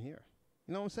better from here.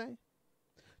 You know what I'm saying?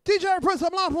 DJ Prince,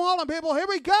 I'm live from Harlem, people. Here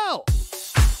we go.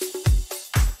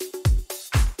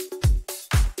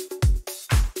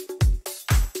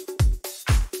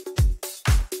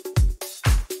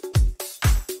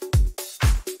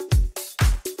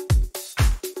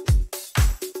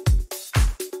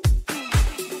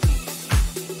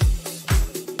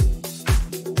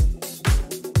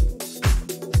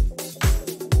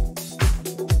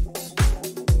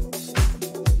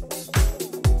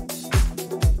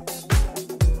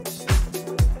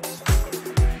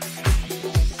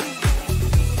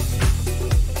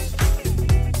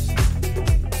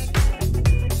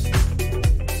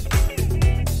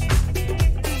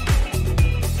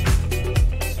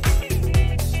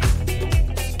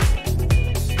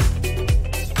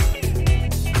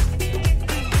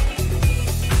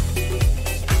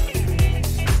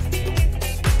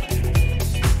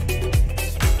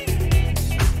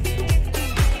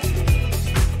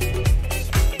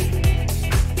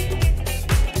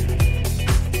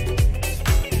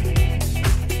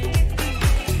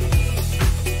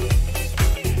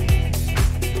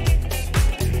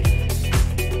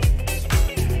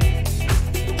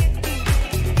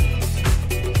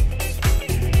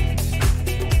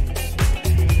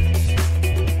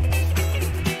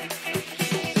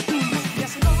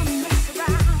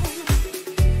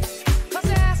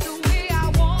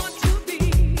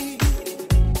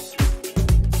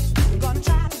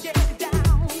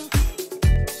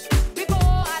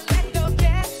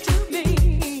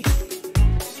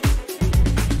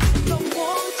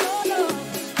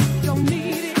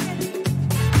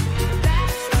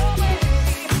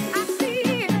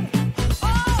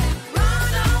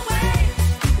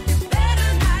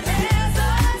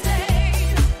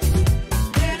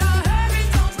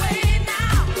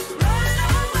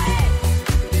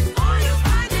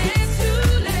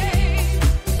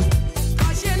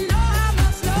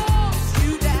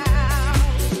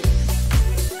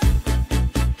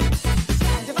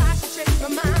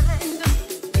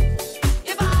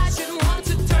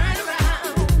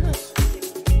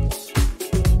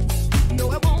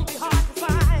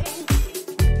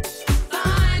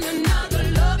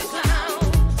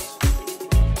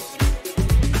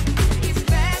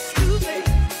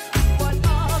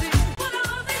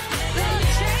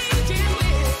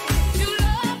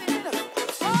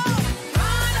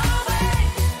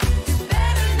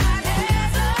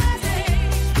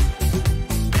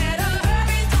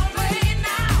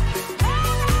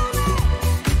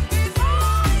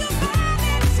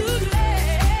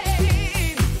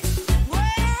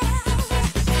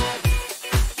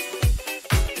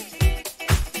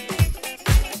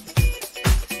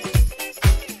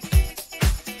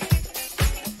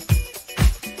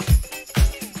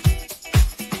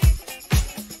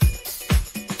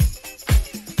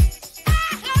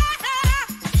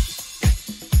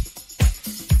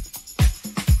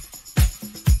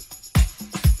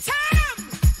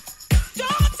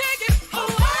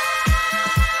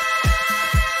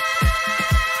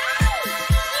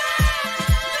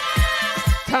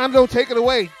 Time don't take it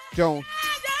away, Joan.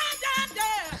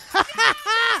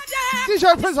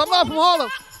 T-shirt Prince, I'm live from Harlem.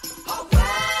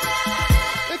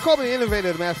 They call me the innovator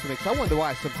of the Master Mix. I wonder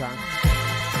why sometimes.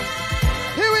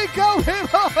 Here we go,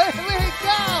 people. Here we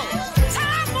go.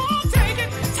 Time won't take it.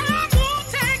 Time won't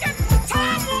take it.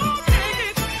 Time won't take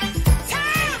it.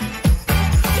 Time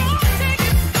don't take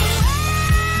it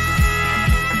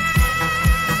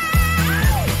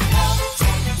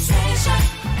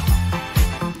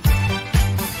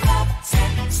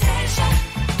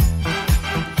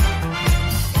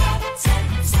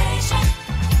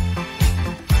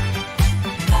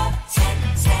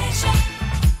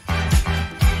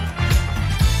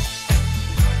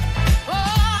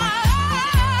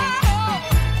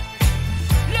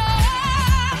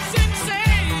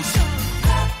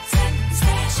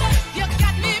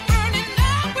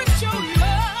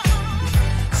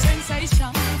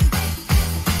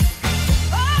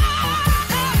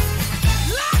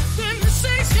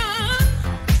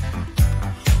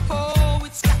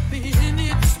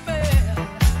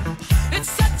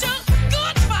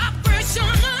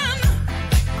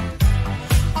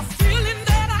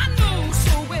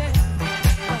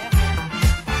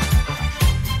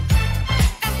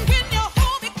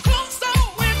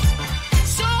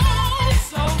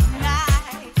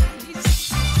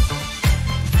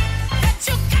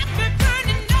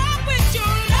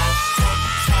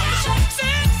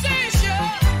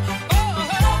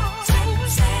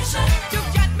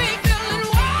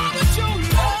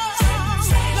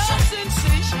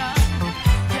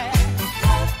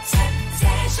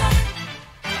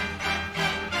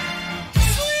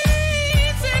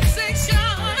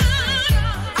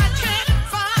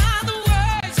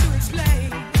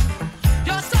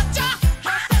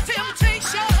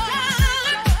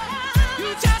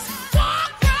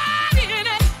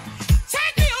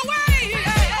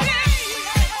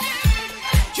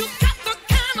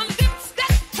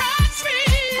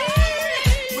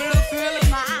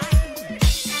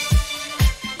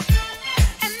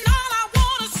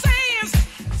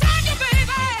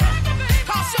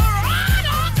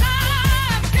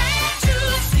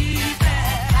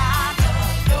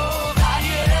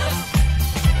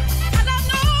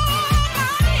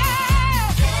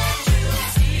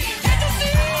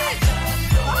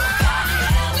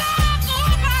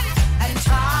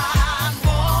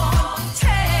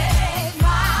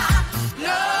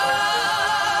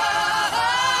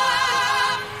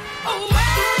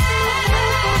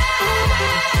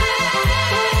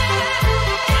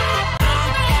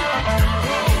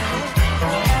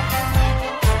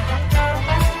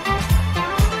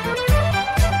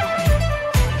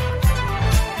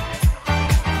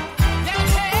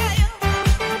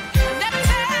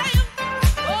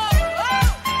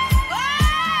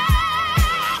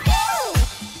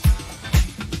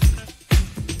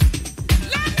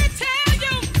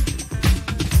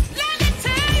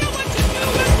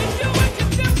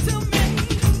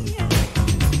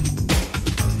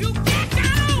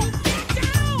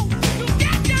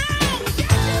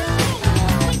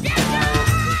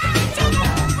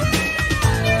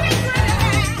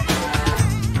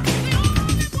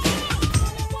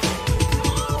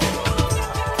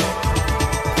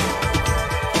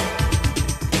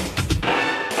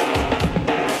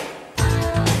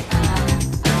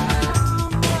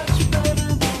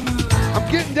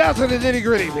down to the nitty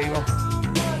gritty, people.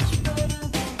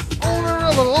 Owner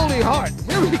of a lonely heart.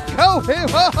 Here we go,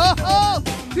 people.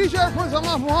 T-shirt prints, I'm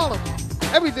not from Harlem.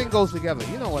 Everything goes together.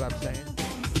 You know what I'm saying.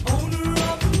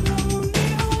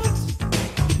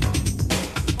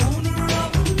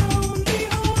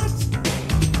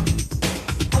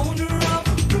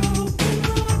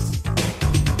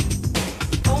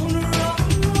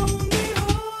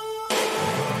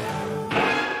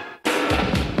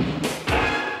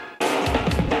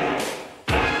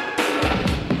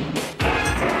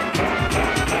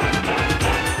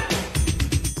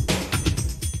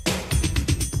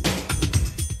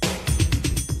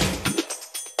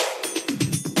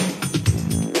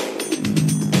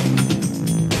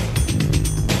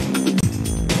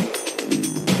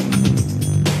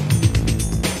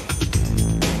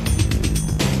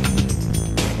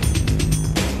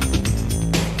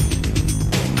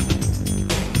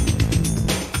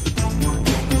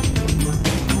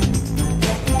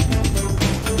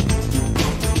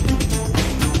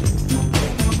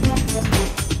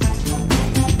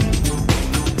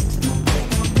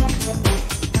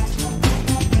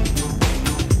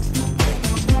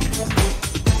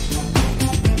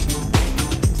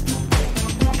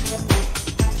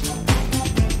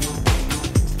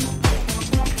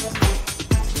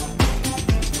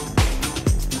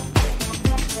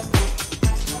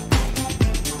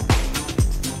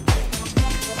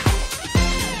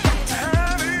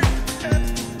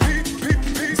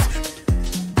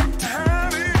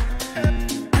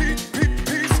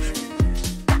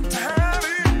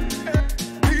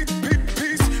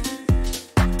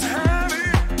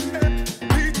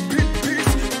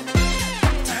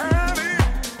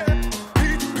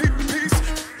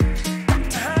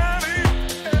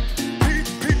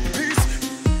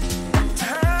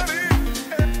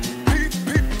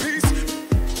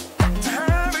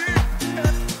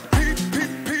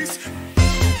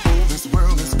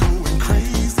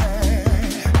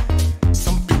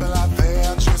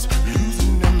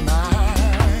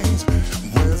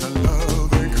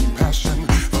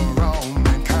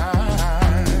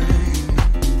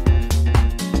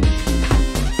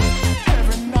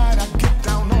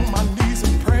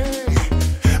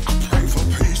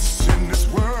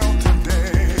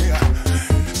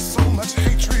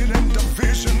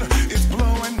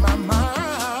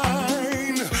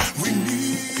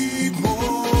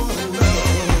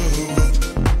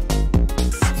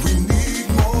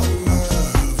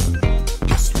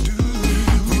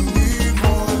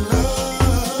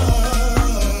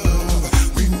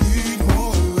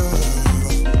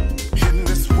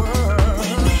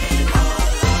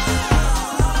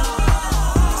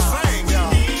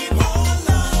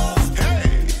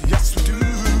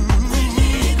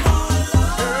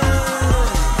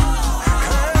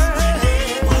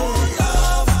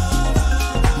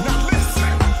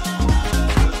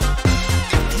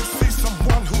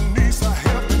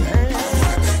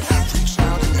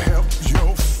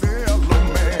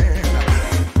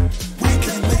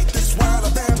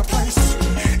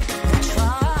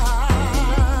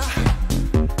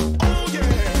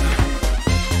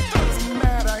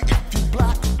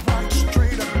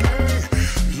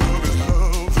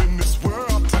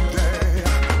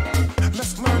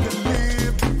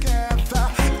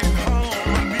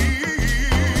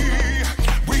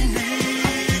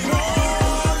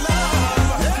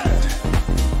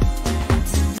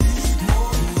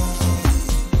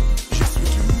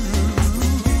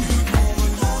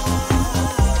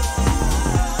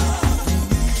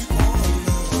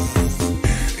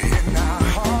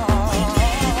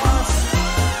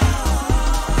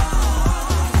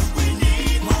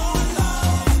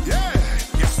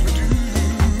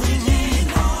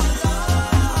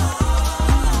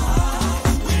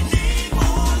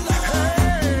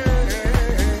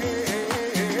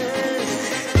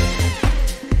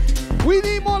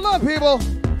 People,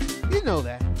 you know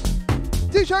that.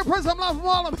 T-shirt prints, I'm not from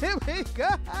Harlem. Here we go.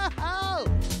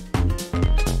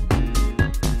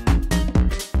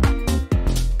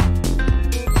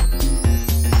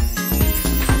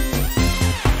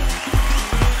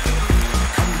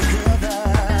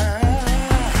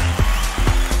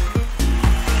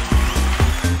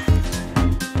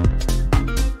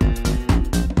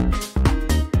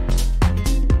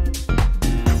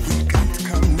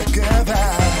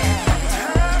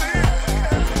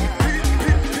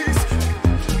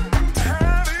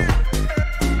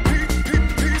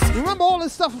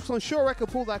 On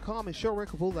SureRecordPool.com and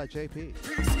SureRecordPool.jp.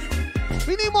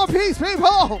 We need more peace,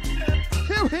 people.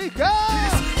 Here we go.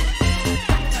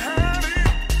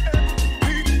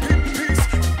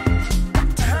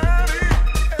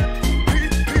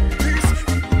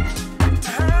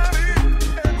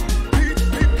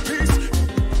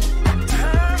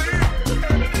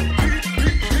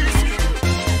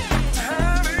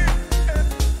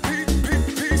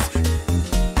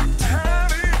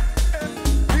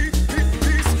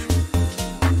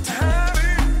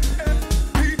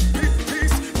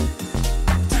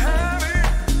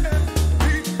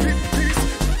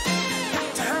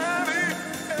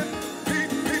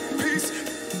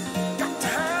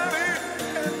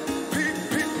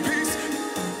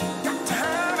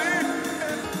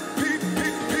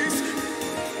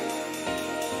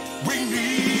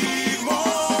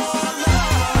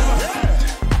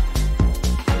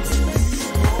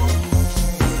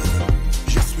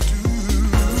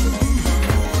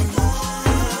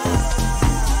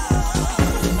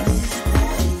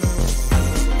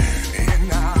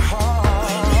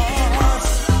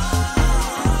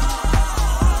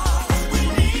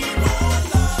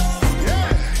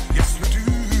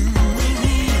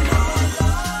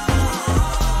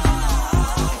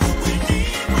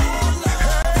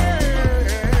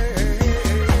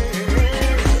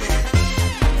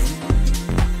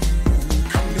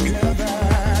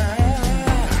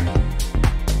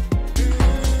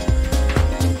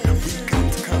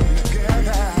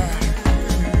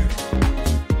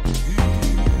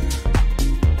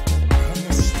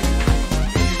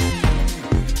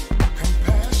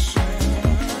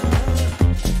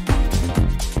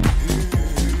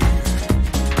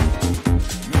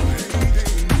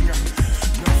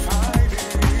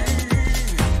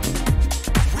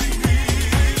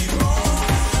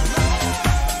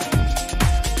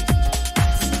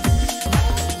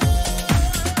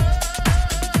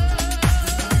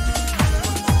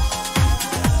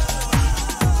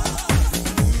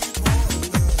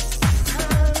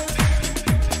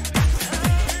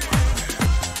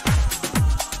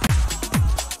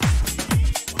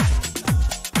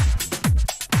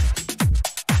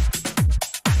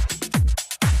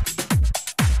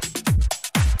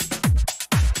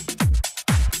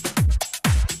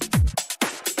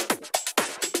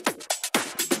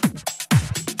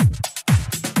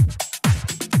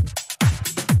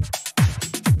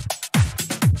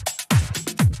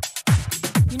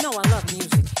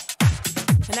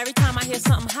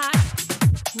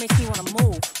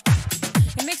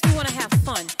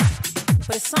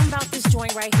 it's something about this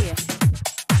joint right here.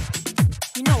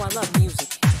 You know I love music.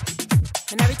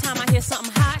 And every time I hear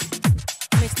something hot,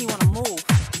 it makes me want to move.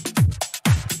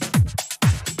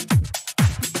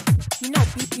 You know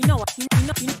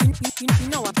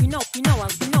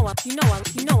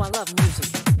I love music.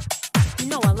 You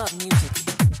know I love music.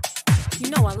 You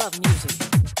know I love music.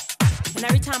 And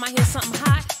every time I hear something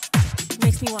hot, it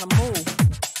makes me want to move.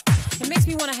 It makes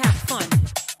me want to have fun.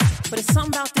 But it's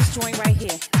something about this joint right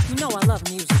here. You know I love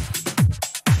music.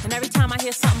 And every time I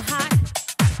hear something hot,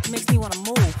 it makes me want to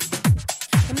move.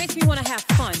 It makes me want to have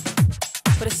fun.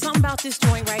 But it's something about this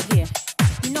joint right here.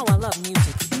 You know I love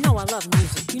music. You know I love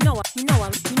music. You know I love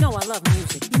music. You know I love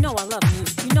music. You know I love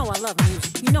music. You know I love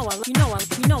music. You know I love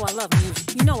music. You know I love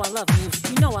music. You know I love music.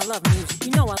 You know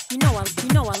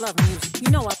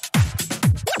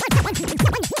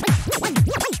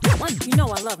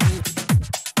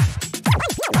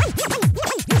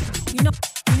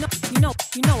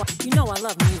I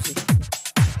love music.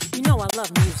 You know I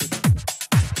love music.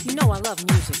 You know I love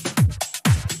music.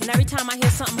 And every time I hear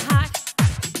something hot,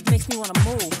 it makes me want to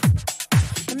move.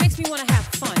 It makes me want to have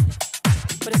fun.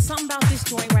 But it's something about this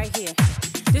joint right here.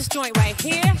 This joint right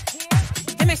here,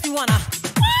 it makes me want to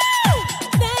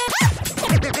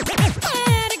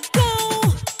let it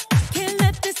go. Can't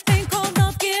let this thing called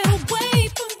love get away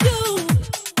from you.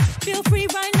 Feel free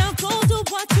right now, go do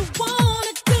what you want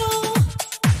to do.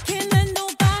 Can't let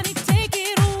nobody take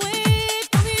it away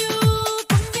from you,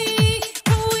 from me,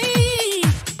 from we.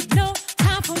 No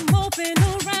time for moping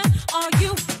around. Are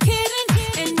you kidding?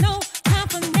 And no time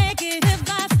for negative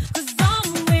vibes, 'cause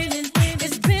I'm winning.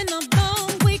 It's been a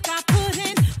long week, I put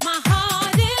in my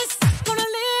hardest. Gonna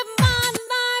live my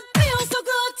life, feels so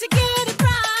good to get it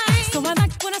right. So I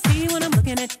like what I see when I'm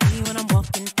looking at me, when I'm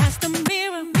walking past the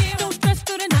mirror. Don't stress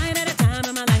through the night at a time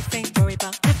in my life, ain't worry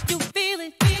about if you feel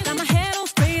it. Got my head on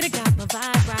straight, I got my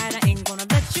vibe right, I ain't gonna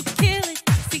let you kill it.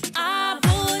 See, I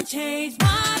would change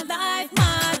my life,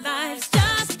 life's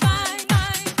just fine.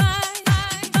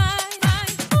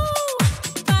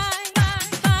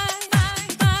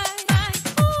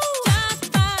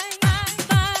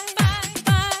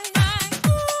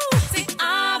 See, I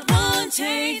would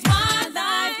change my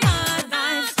life,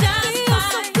 life's just fine. Feels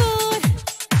so good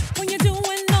when you're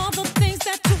doing all the things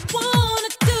that you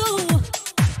wanna do.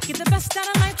 Get the best out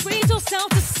of life, treat yourself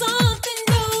to something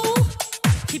new.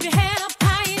 Keep your head up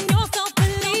high in your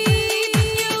self-belief.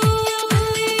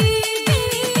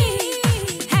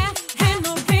 Have a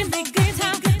really good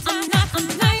time. I'm not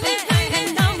complaining,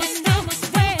 and I'ma still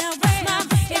wear a smile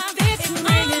if it's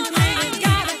raining. I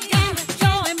gotta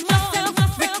enjoy myself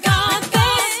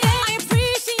regardless. I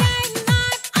appreciate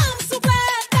life. I'm so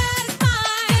glad that it's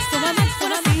mine. So I like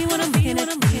what I see when I'm looking at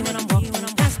me, when I'm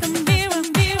walking past the mirror.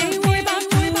 Ain't worry about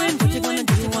doing what you're gonna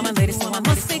do. I'm a lady, so I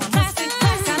must stay classy.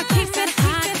 Gotta keep it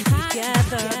high.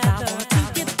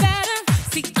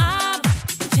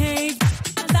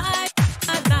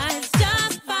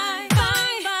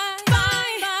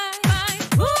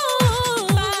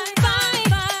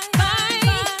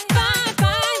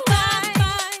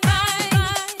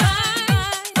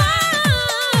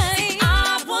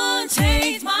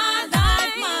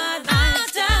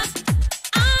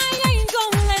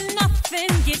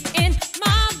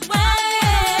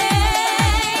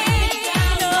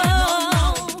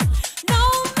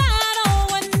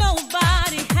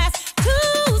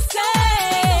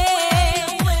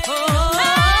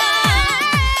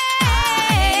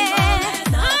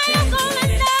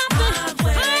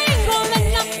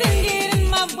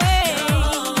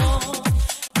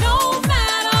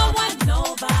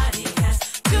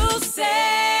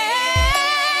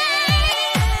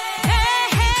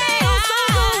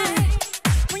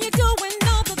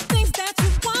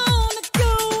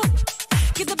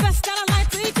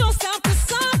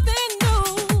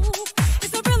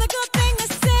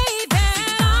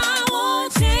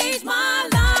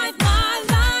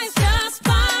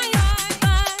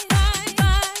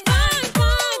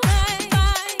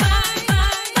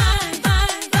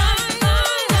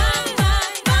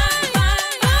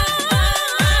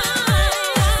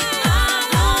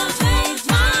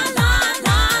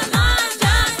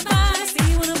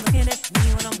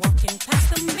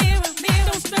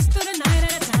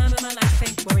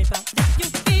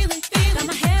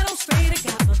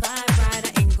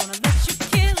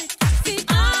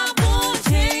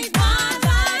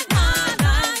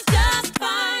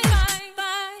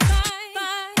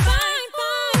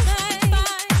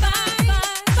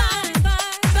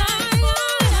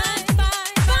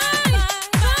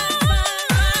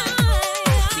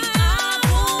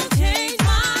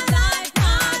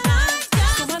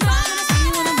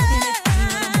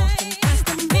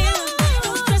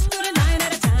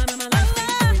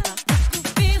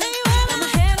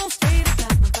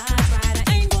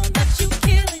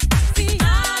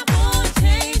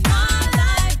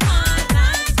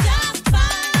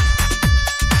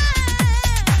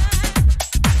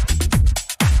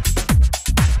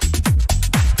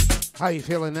 How you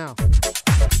feeling now?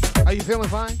 Are you feeling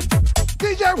fine?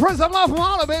 DJ Prince, I'm live from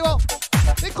Harlem, baby.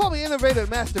 They call me Innovative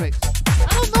Master Mix. I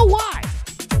don't know why.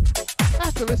 I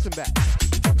have to listen back.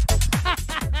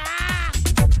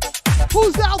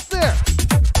 Who's out there?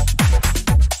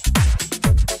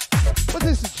 But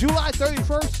this is July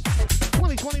 31st,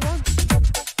 2021.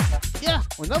 Yeah,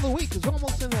 another week is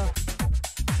almost in the...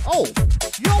 Oh,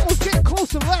 you're almost getting close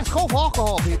to the last call for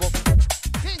alcohol, people.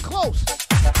 Getting close.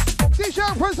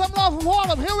 DJ Prince, I'm live from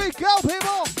Harlem. Here we go,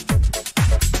 people.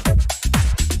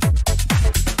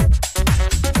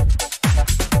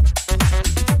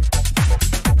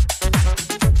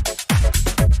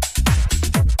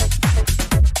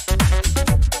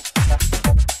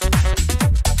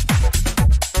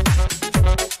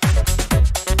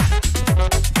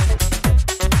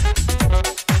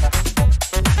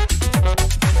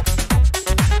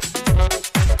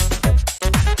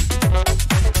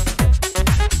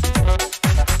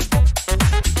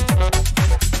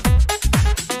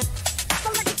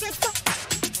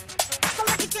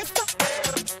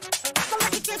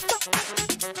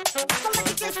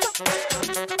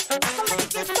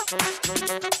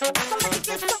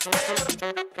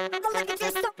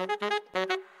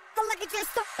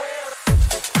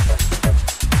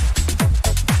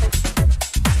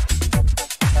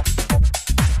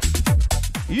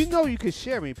 You know you can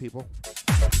share me, people.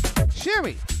 Share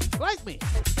me. Like me.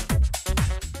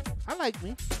 I like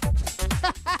me.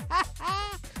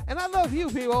 And I love you,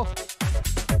 people.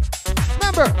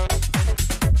 Remember,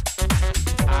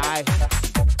 I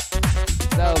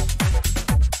love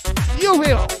you,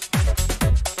 people.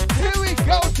 Here we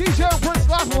go. DJ Prince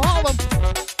live from Harlem.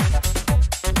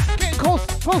 Getting close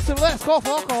to the last call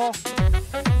for alcohol.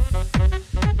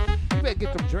 You better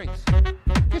get them drinks.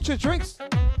 Get your drinks.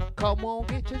 Come on,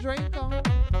 get your drink on.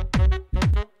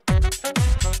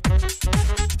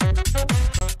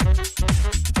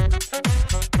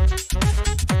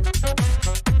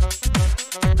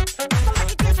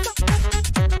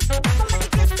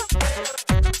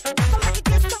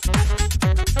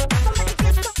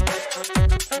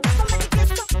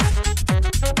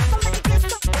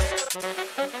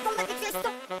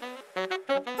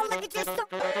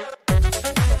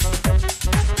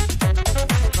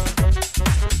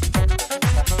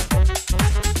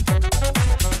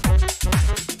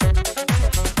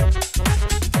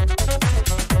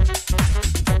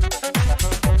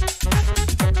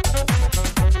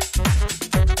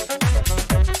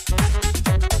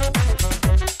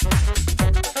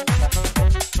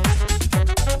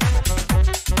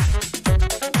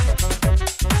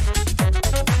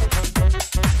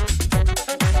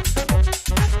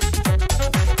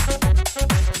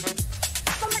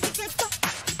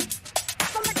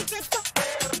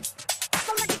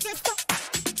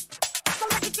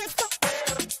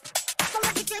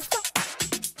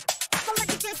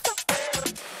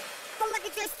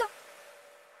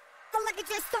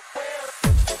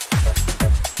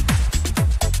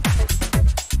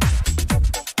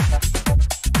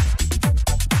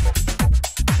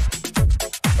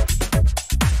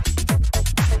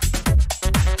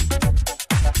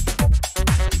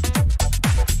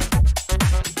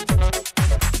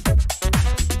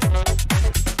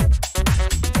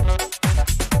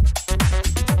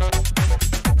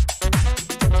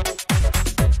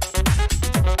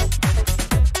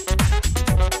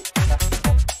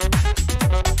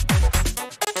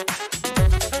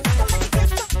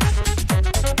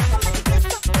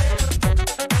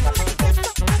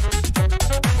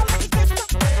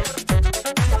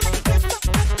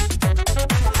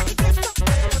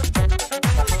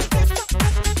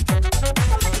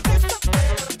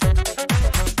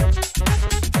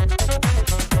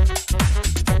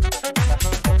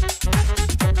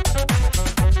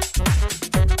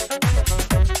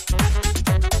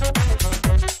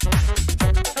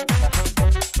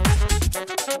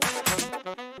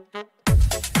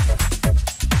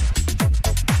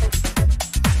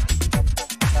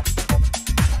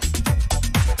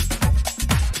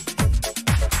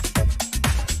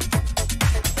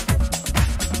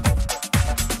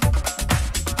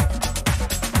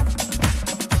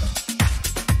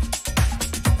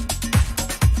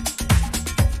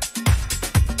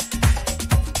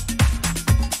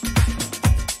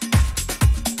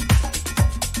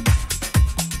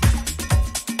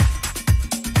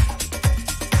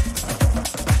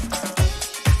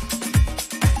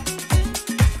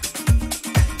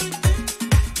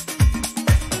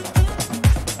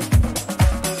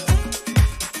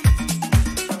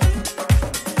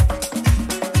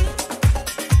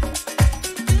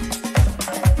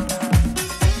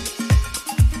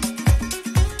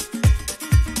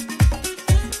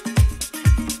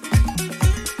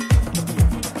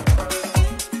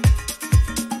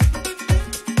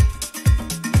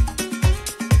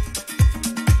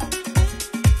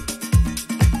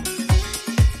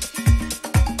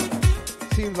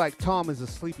 Seems like Tom is a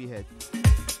sleepyhead.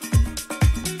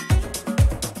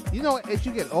 You know, as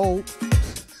you get old,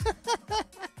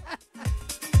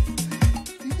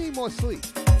 you need more sleep.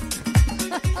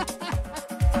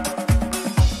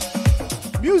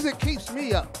 Music keeps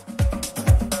me up.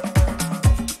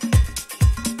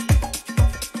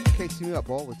 Keeps me up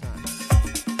all the time.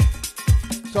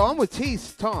 So I'm going to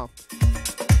tease Tom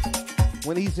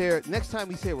when he's there. Next time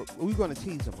he's here, we're going to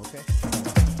tease him, okay?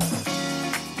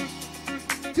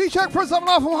 T-shirt for something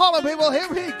off from Harlem, people. Here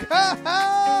we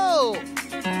go.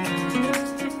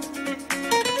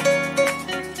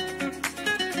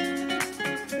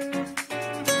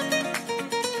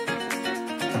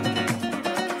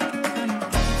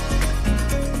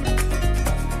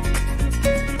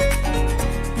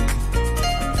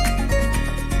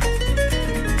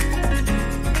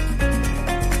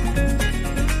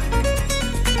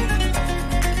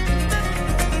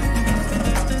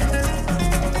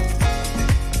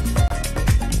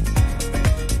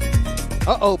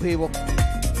 Uh-oh, people.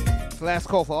 It's the last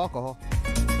call for alcohol.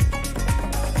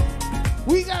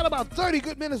 We got about 30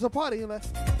 good minutes of partying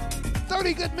left.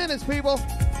 30 good minutes, people.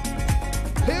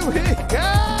 Here we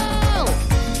go.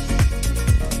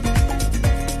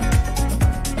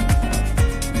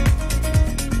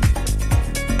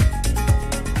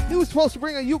 He was supposed to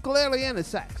bring a ukulele and a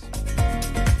sax.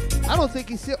 I don't think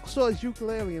he saw his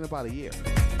ukulele in about a year.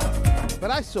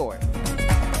 But I saw it.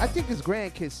 I think his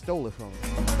grandkids stole it from him.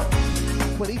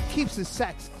 But he keeps his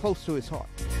sax close to his heart.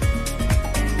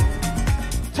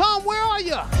 Tom, where are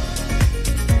you?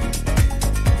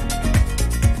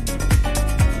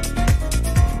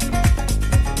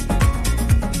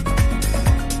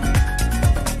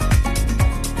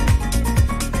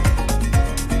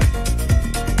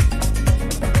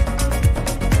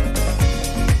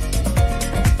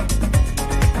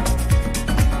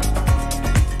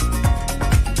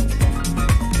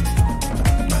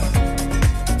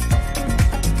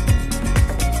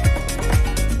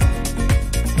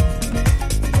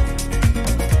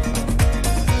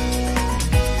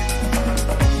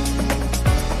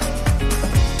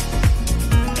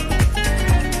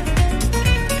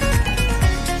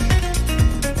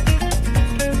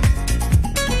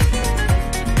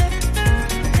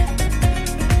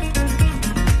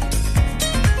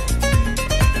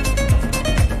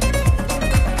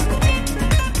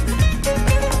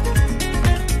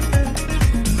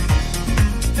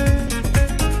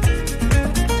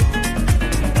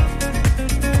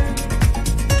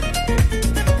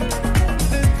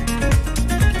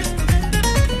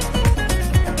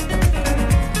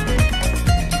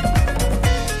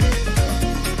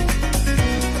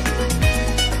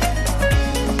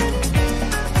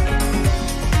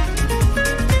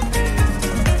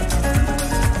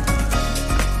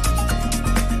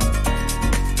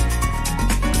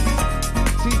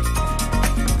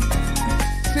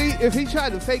 If he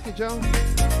tried to fake it, Joe,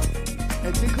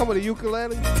 and then come with a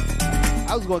ukulele,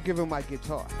 I was going to give him my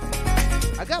guitar.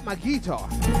 I got my guitar.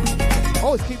 I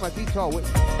always keep my guitar with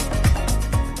me.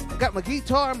 I got my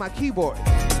guitar and my keyboard.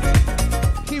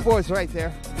 Keyboard's right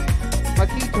there. My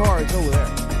guitar is over there.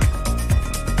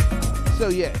 So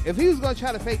yeah, if he was going to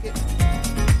try to fake it,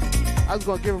 I was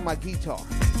going to give him my guitar.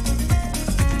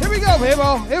 Here we go,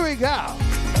 people. Here we go.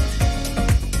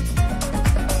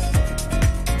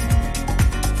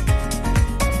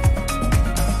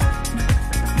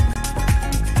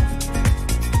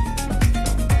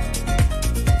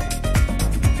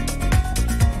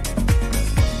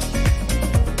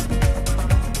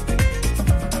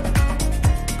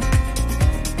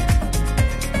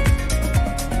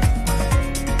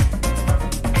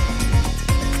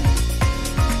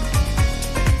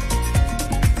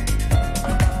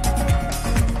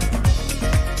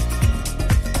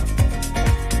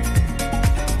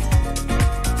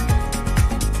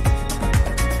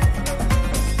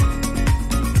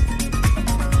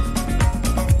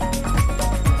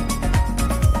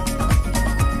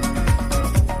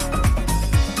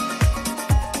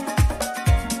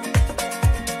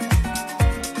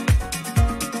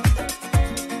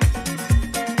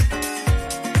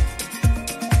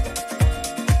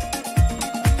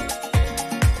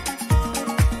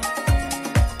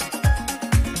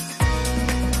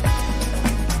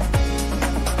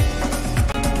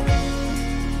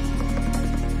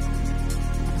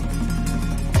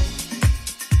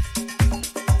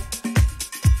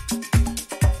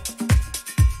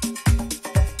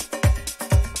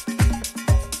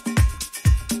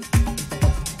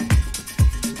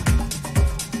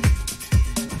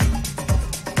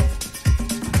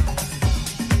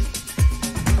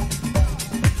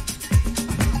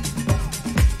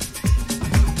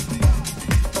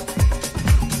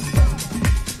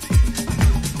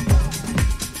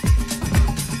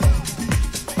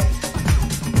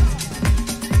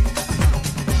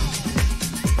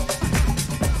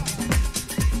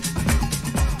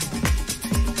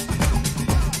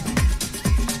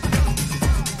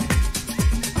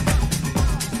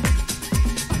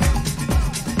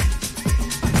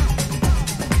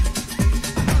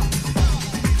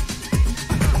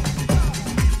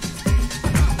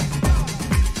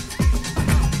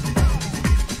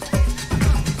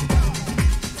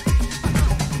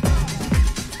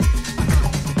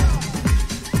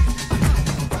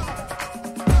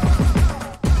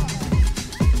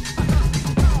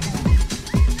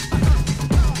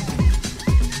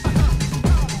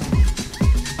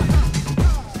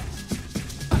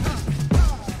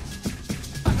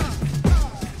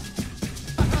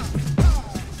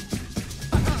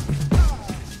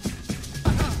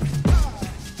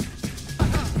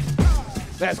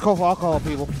 That's called for alcohol,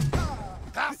 people.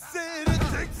 I said it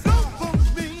takes some from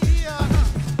me.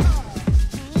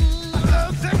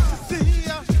 Love's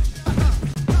ecstasy.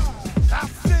 I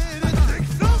said it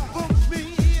takes some from me.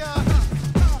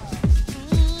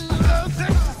 Love's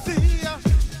ecstasy.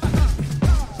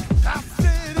 I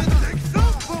said it takes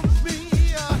some from me.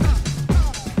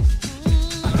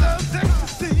 Love's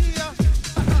ecstasy.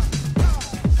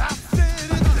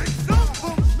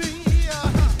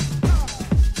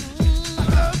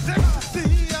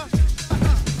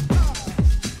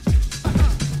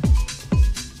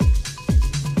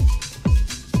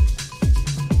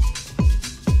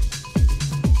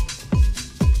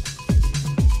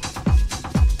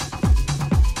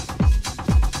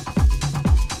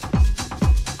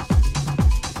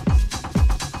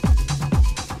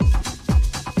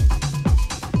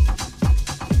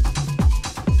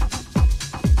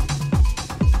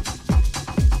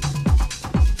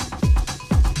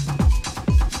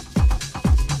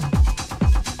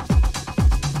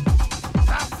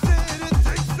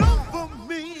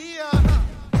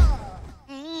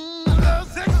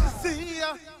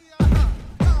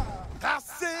 I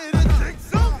said it takes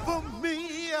some from me.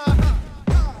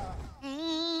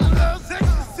 Love's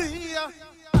ecstasy.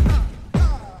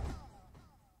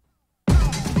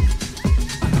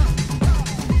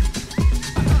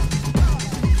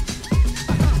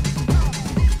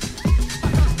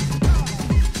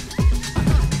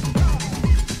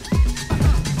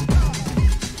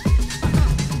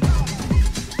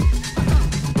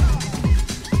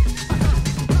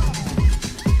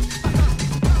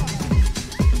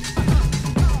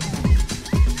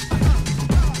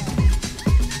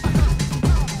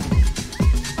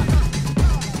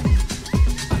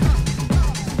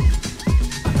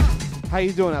 How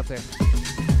you doing out there?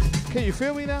 Can you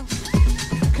feel me now?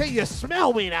 Can you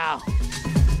smell me now?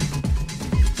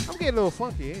 I'm getting a little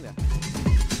funky, ain't I?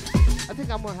 I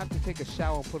think I'm gonna have to take a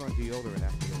shower and put on deodorant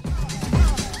after this.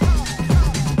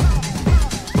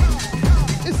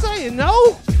 It's saying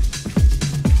no?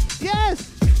 Yes!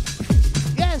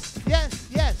 Yes, yes,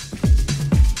 yes.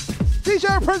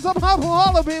 T-shirt prints up from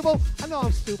Harlem, people. I know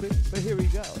I'm stupid, but here we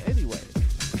go. Anyway.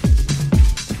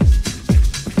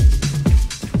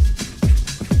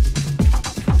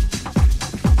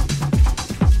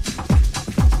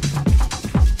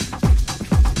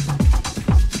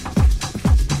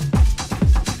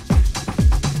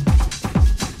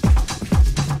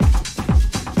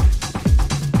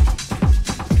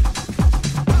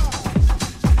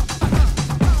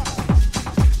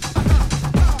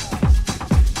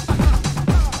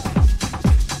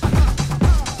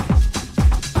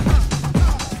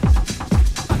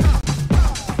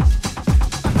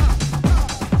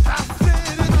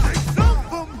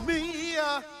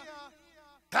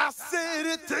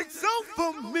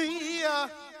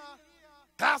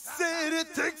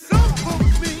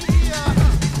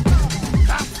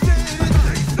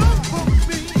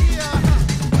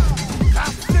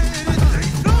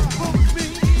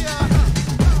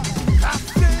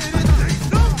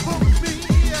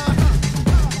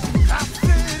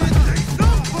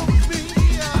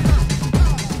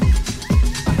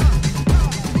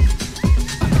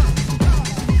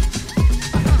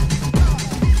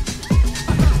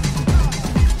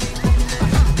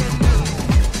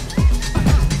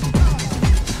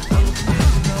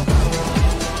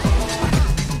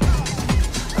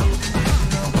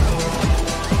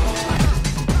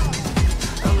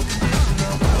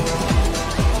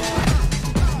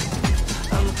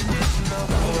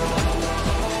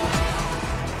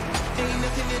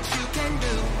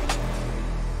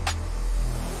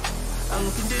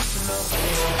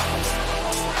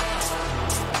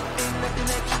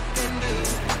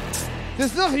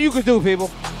 There's nothing you can do,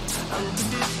 people.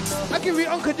 I give you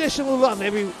unconditional love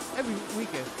every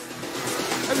weekend,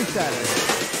 every Saturday.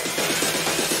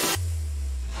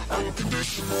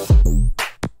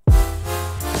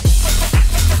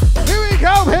 Here we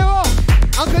go, people.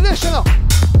 Unconditional.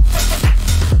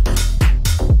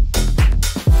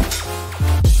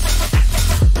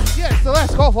 Yes, so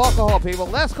let's go for alcohol, people.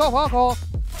 Let's go for alcohol.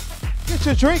 Get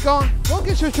your drink on. Go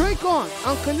get your drink on.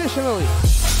 Unconditionally.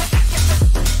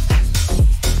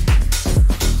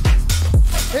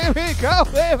 Here we go,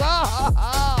 people.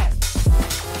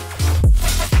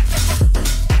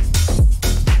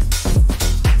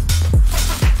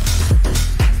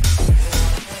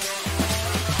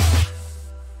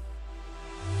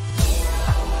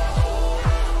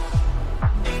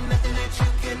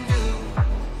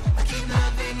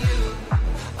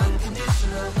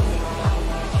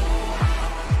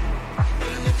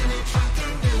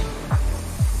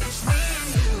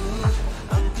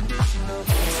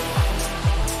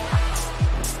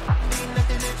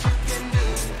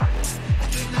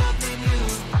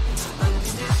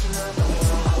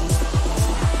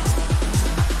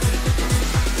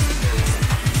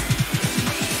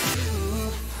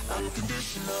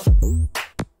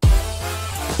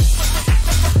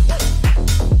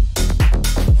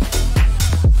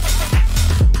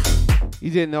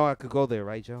 You didn't know I could go there,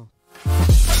 right, Joe? I'm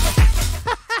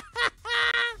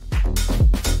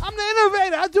the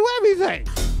innovator. I do everything.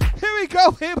 Here we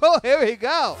go, people. Here we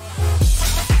go.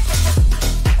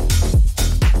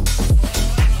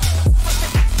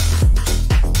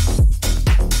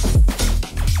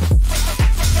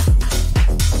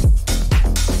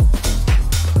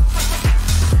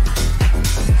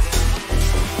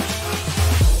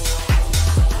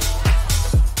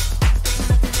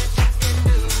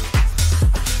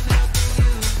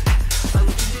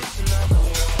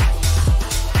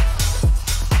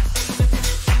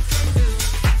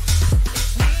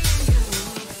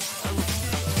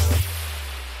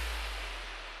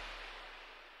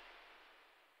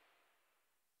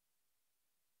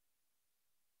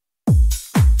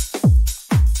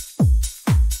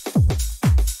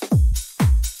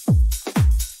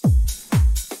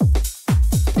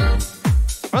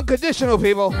 Unconditional,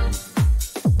 people.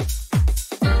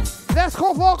 That's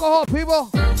called for alcohol, people.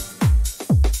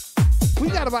 We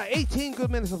got about 18 good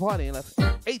minutes of partying left.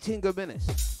 18 good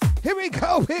minutes. Here we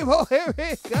go, people. Here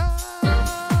we go.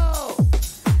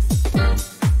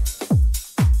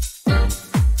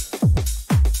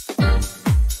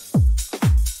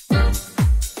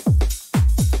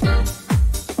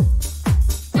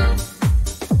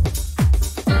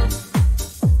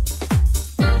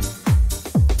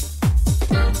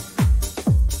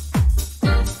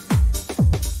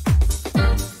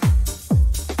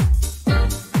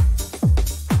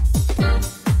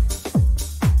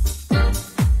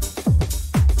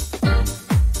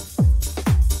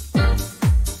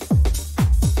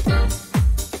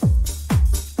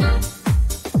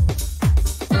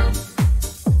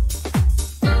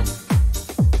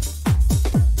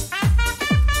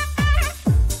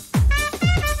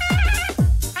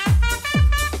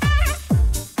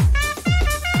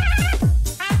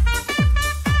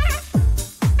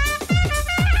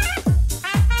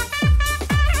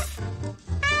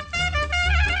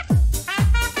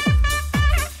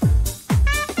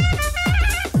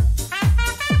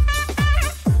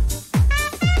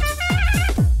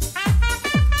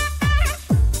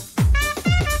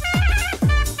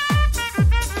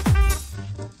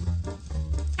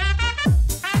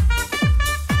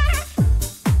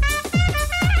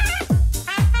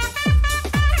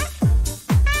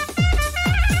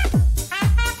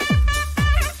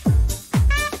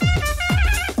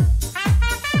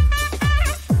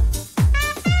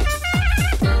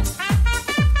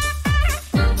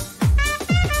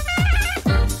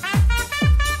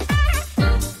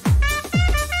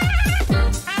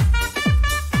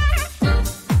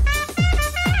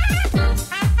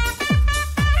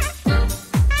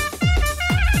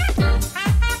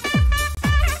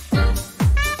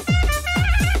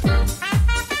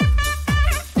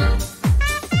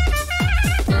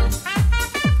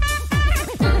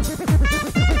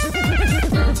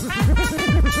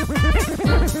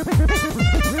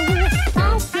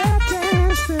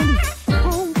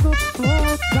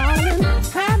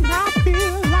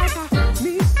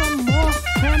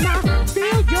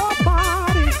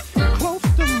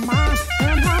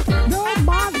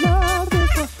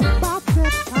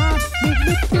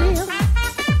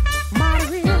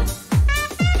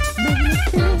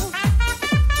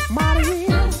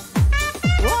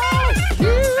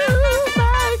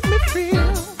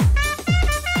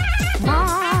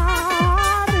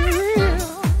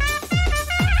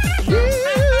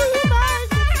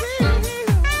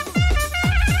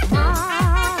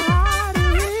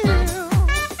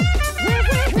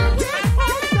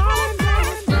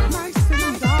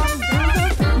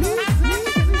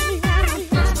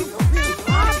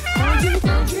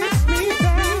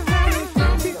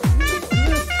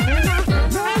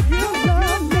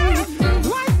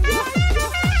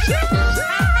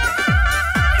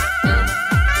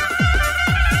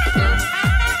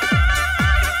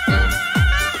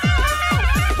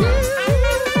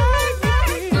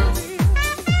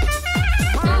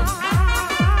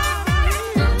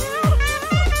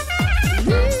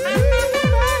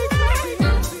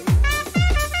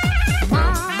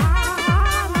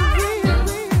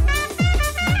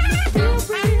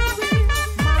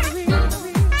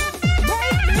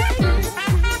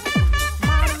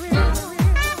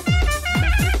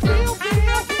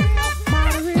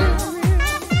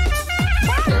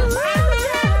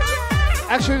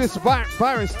 Actually, this is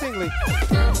Byron Stingley.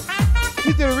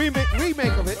 He did a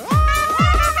remake of it.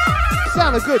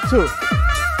 Sounded good too.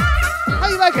 How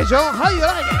you like it, Joe? How you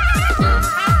like it?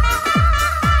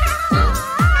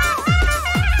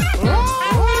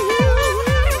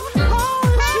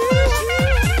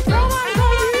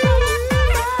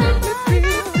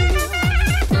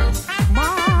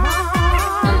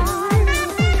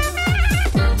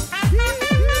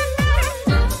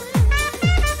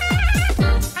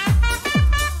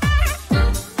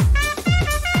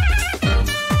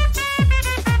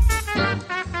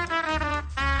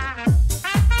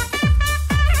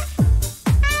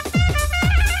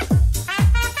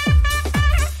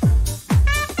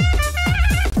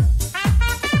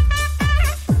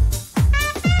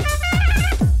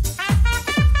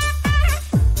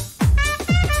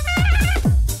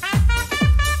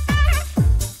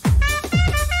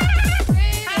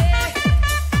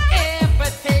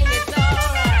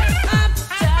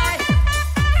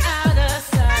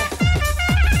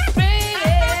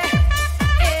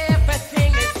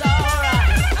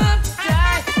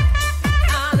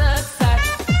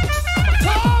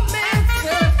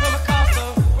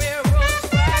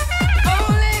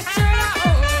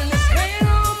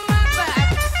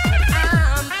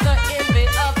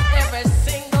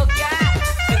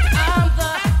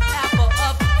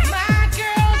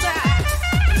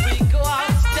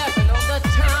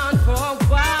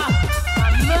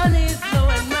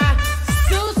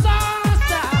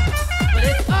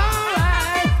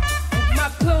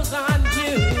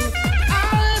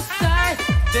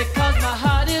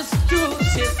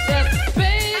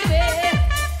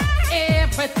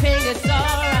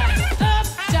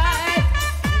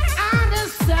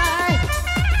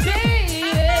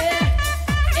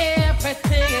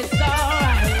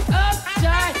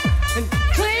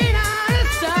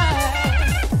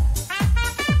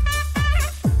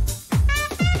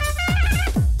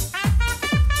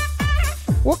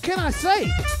 What can I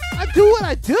say? I do what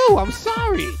I do. I'm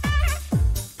sorry.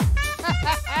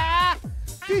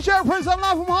 T-shirt Prince, I'm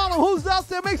live from Harlem. Who's out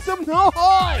there? Make some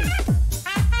noise.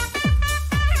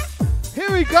 Here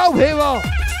we go, people.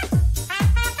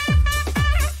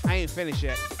 I ain't finished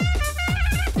yet.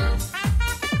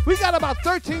 We got about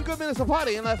 13 good minutes of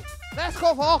partying left. Let's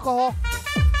go for alcohol.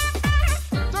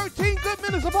 13 good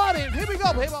minutes of partying. Here we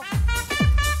go, people.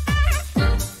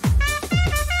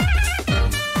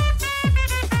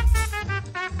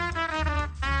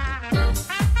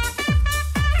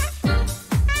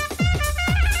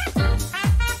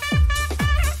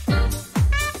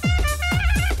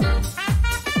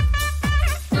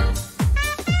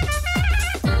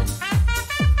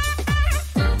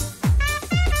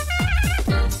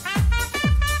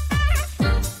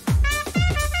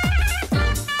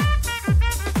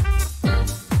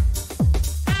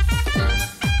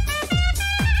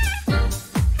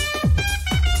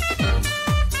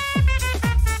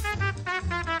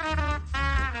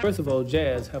 First of all,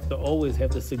 jazz have to always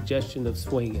have the suggestion of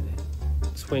swing in it,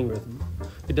 swing rhythm.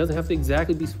 It doesn't have to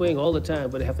exactly be swing all the time,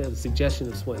 but it has to have the suggestion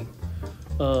of swing.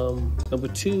 Number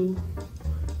two,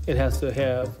 it has to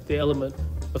have the element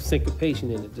of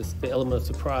syncopation in it, just the element of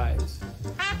surprise.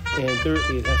 And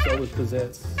thirdly, it has to always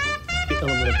possess the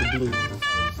element of the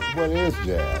blues. What is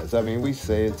jazz? I mean, we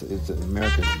say it's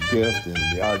America's gift and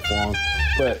the art form,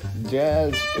 but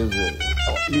jazz is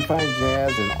you find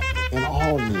jazz in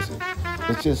all music.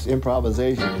 It's just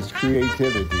improvisation, it's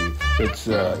creativity, it's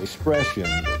expression,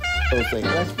 those things.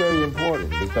 That's very important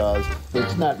because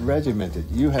it's not regimented.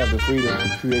 You have the freedom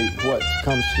to create what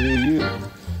comes through you.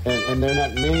 And there are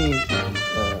not many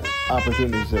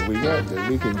opportunities that we get that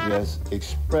we can just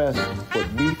express what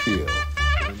we feel.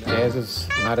 Jazz is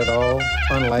not at all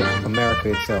unlike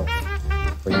America itself,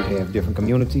 where you have different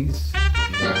communities,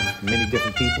 you have many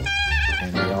different people,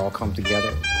 and they all come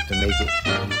together to make it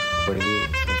what it is,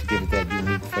 and to give it that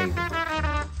unique flavor.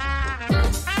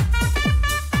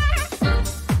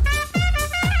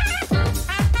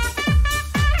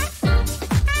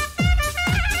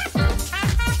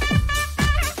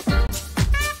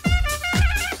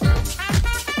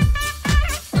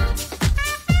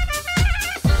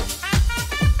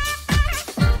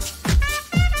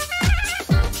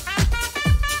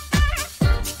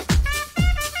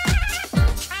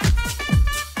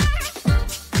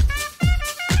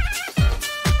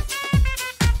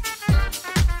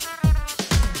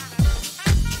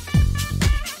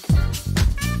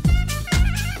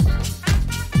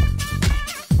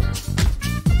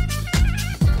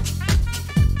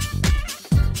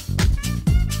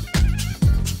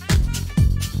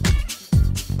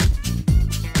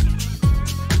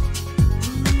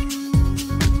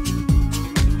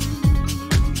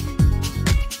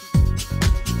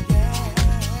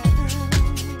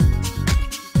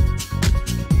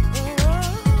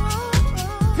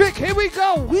 Here we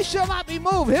go. We shall not be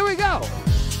moved. Here we go.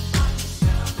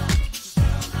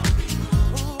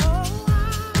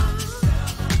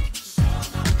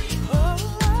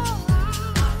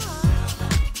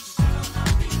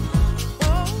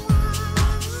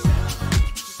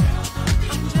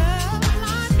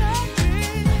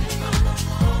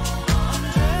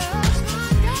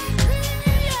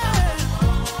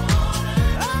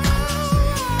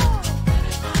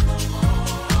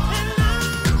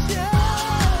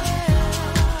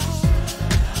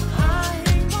 I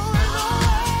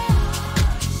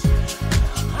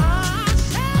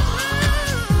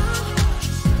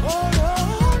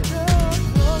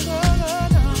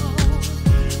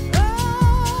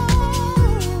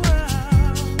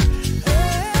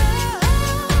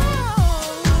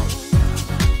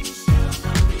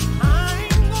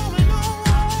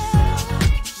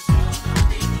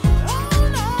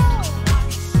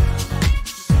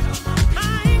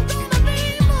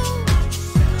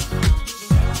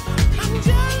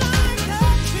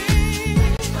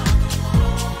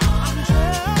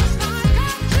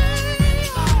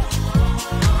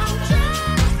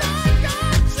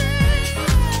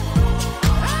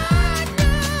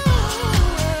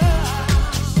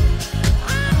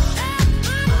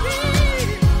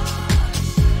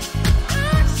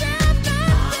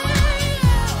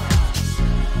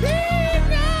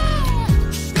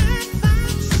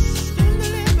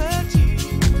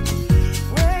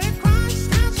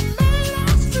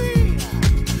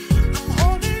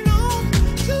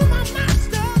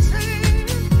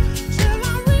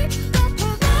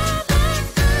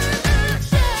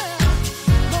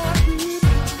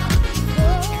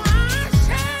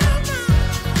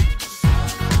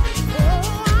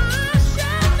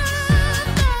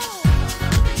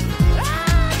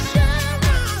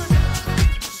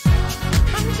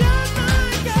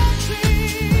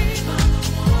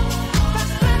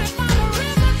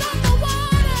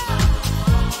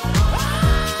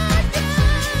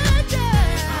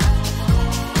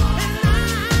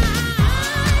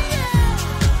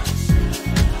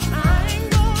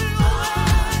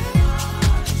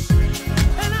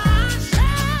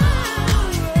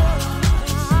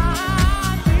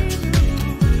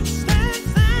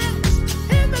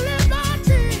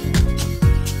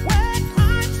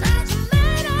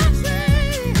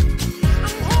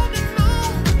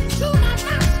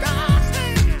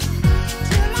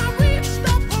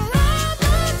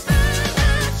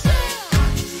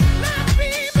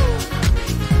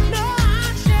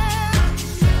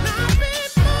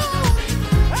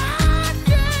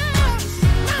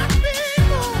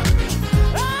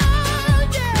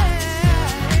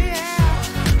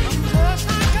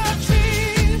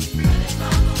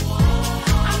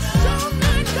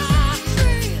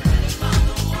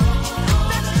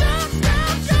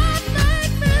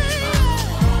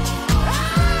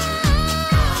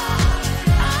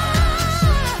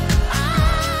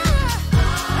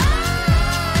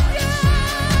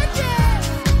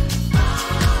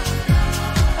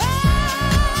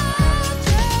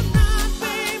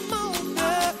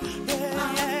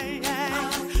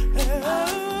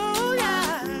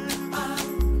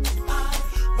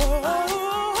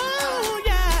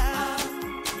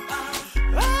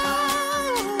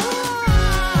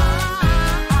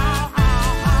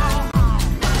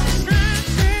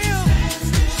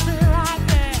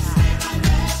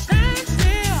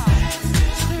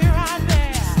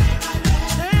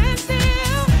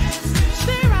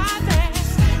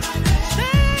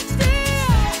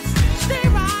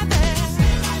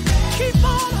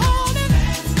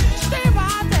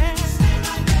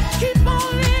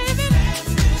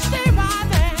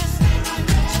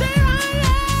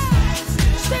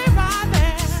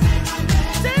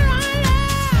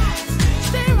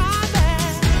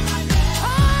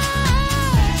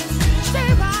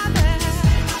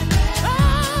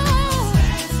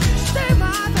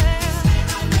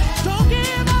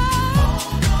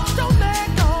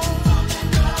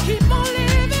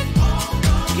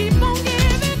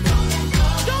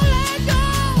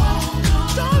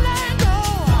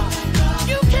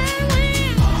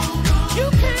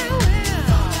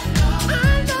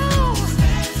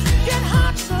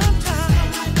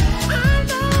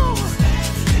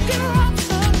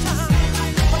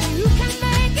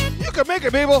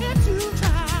Dig it, people.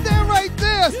 Stand right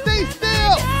there. Stay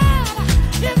still.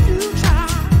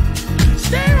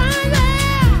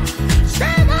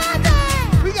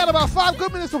 We got about 5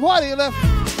 good minutes of party left.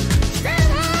 Here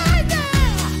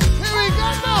we go.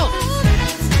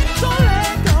 Don't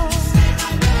let go.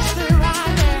 Stay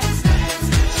right there. Stay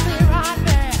right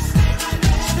there.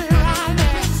 Stay right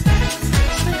there.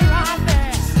 Stay right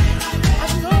there. I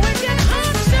know it can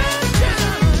hurt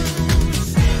sometimes,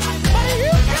 but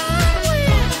you can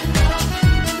win.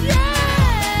 Yeah.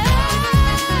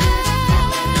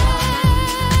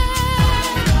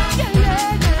 Yeah, yeah,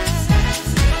 yeah.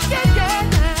 Yeah, yeah,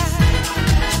 yeah.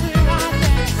 Stay right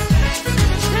there.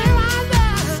 Stay right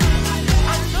there.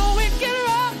 I know it get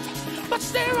rough, but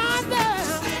stay right there.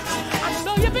 I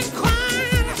know you've been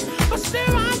crying, but stay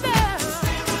right there.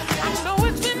 I know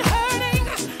it's been hurting,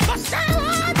 but stay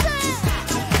right there.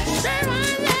 Stay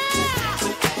right there.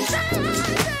 Stay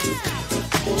right there.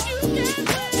 You can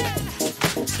win.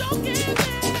 Don't give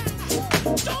in.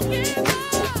 Don't give up.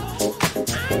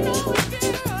 I know it get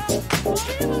rough.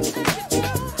 He will take it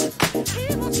through. He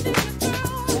will see it through.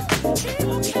 He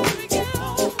will carry you.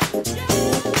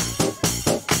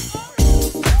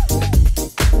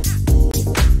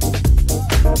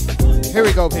 Here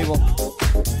we go, people.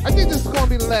 I think this is going to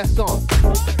be the last song.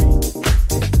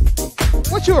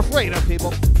 What you afraid of,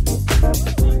 people?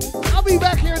 I'll be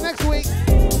back here next week.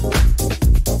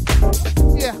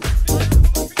 Yeah.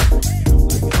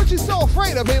 What you so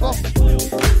afraid of, people?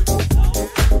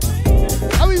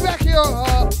 I'll be back here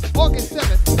August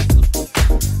 7th.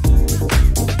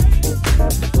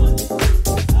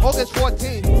 August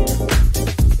 14th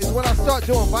is when I start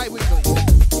doing bi-weekly.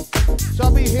 So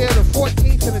I'll be here the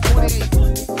 14th and the 28th.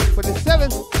 But the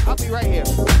 7th, I'll be right here.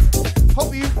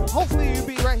 Hopefully you'll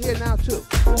be right here now too.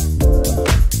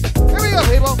 Here we go,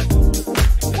 people.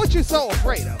 What you so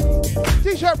afraid of?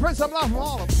 T-shirt Prince, I'm live from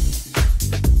Harlem.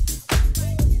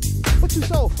 What you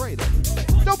so afraid of?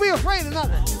 Don't be afraid of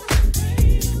nothing.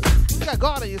 You got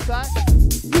God on your side.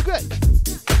 You good.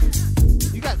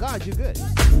 You got God, you good.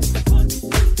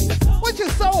 What you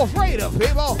so afraid of,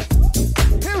 people?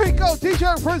 Here we go,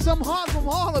 T-shirt Prince, I'm hot from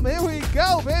Harlem. Here we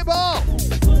go, people.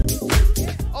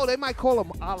 Oh, they might call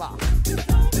him Allah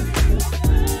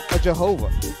or Jehovah.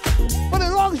 But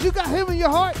as long as you got him in your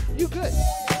heart, you good.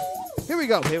 Here we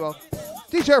go, people.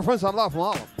 T-shirt Prince, I'm live from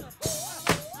Harlem.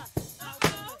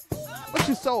 What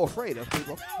you so afraid of,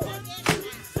 people?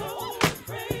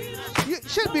 You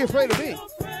shouldn't be afraid of me.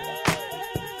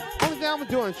 Only thing I'm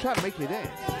doing is try to make you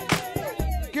dance.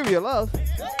 Give you love.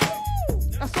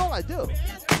 That's all I do.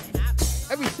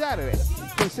 Every Saturday,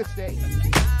 from 6 to 8.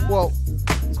 Well,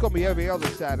 it's going to be every other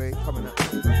Saturday coming up.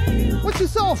 What you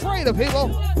so afraid of, people?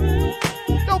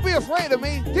 Don't be afraid of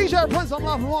me. T-shirt Prince, I'm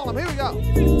live from Harlem. Here we go.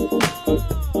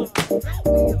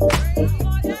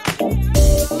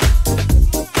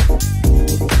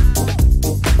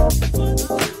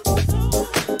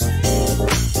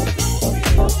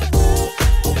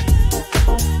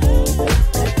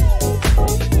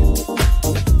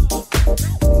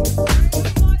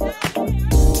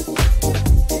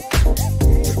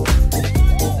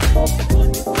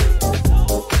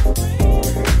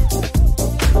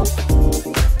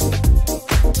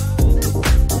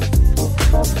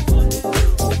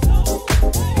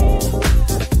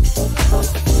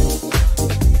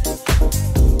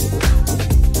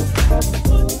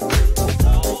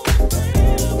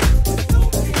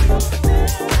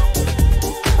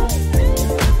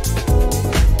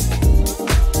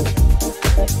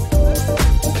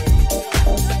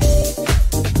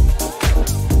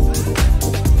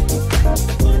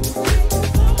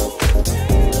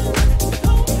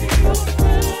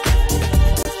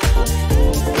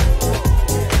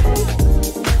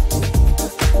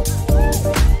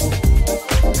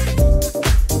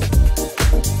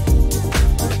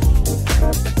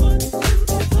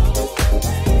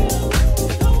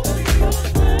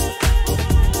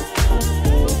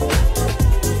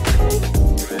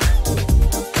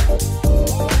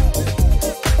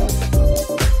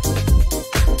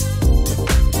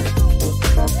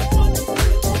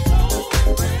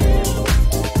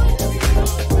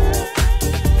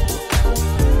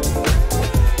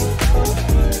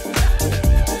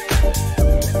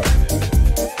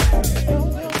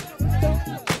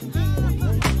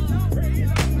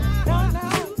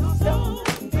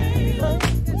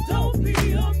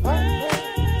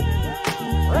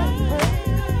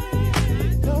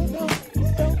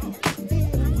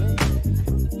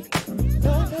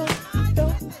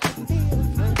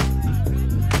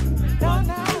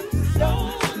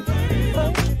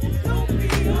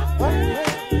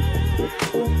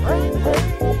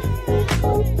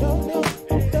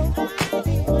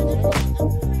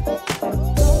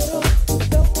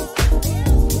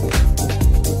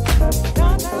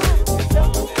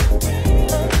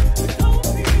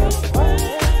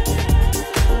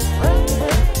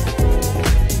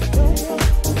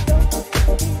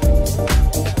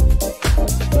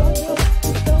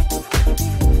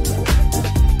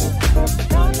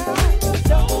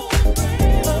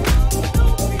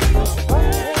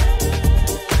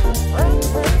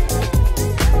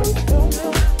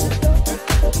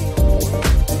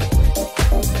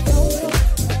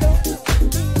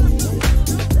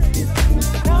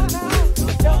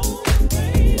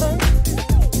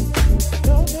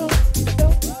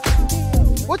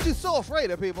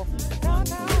 afraid of people.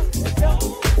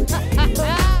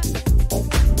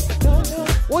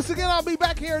 Once again, I'll be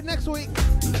back here next week.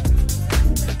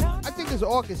 I think it's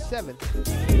August 7th.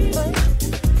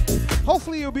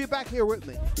 Hopefully you'll be back here with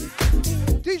me.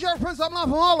 DJ Prince, I'm not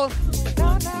from Harlem.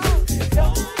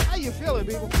 How you feeling,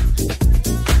 people?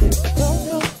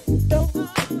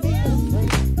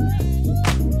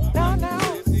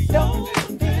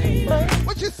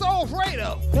 What you so afraid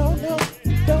of?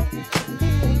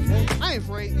 I ain't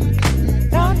afraid.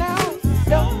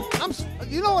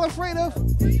 You know what I'm afraid of?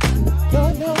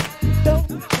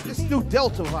 This new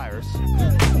Delta virus.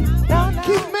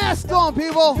 Keep masks on,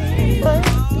 people.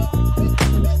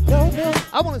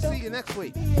 I want to see you next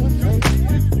week.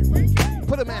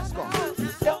 Put a mask on.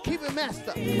 Keep it masked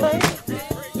up. You know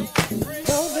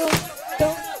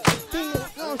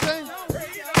what I'm saying?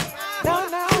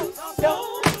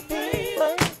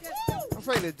 I'm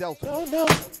afraid of Delta.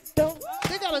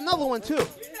 They got another one too.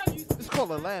 It's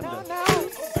called a Lambda.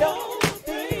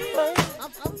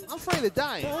 I'm afraid of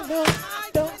dying.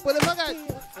 But if I got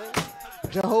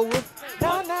Jehovah,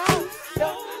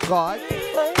 God,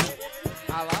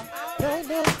 Allah,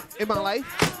 in my life,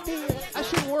 I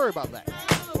shouldn't worry about that.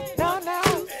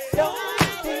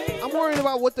 I'm worried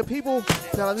about what the people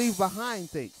that I leave behind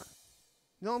think.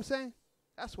 You know what I'm saying?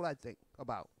 That's what I think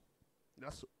about.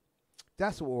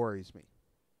 That's what worries me.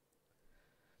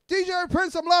 DJ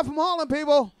Prince, I'm live from Harlem,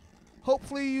 people.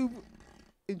 Hopefully you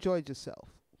enjoyed yourself.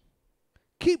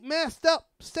 Keep masked up.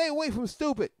 Stay away from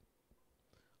stupid.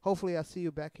 Hopefully I'll see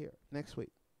you back here next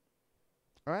week.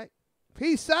 All right?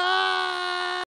 Peace out.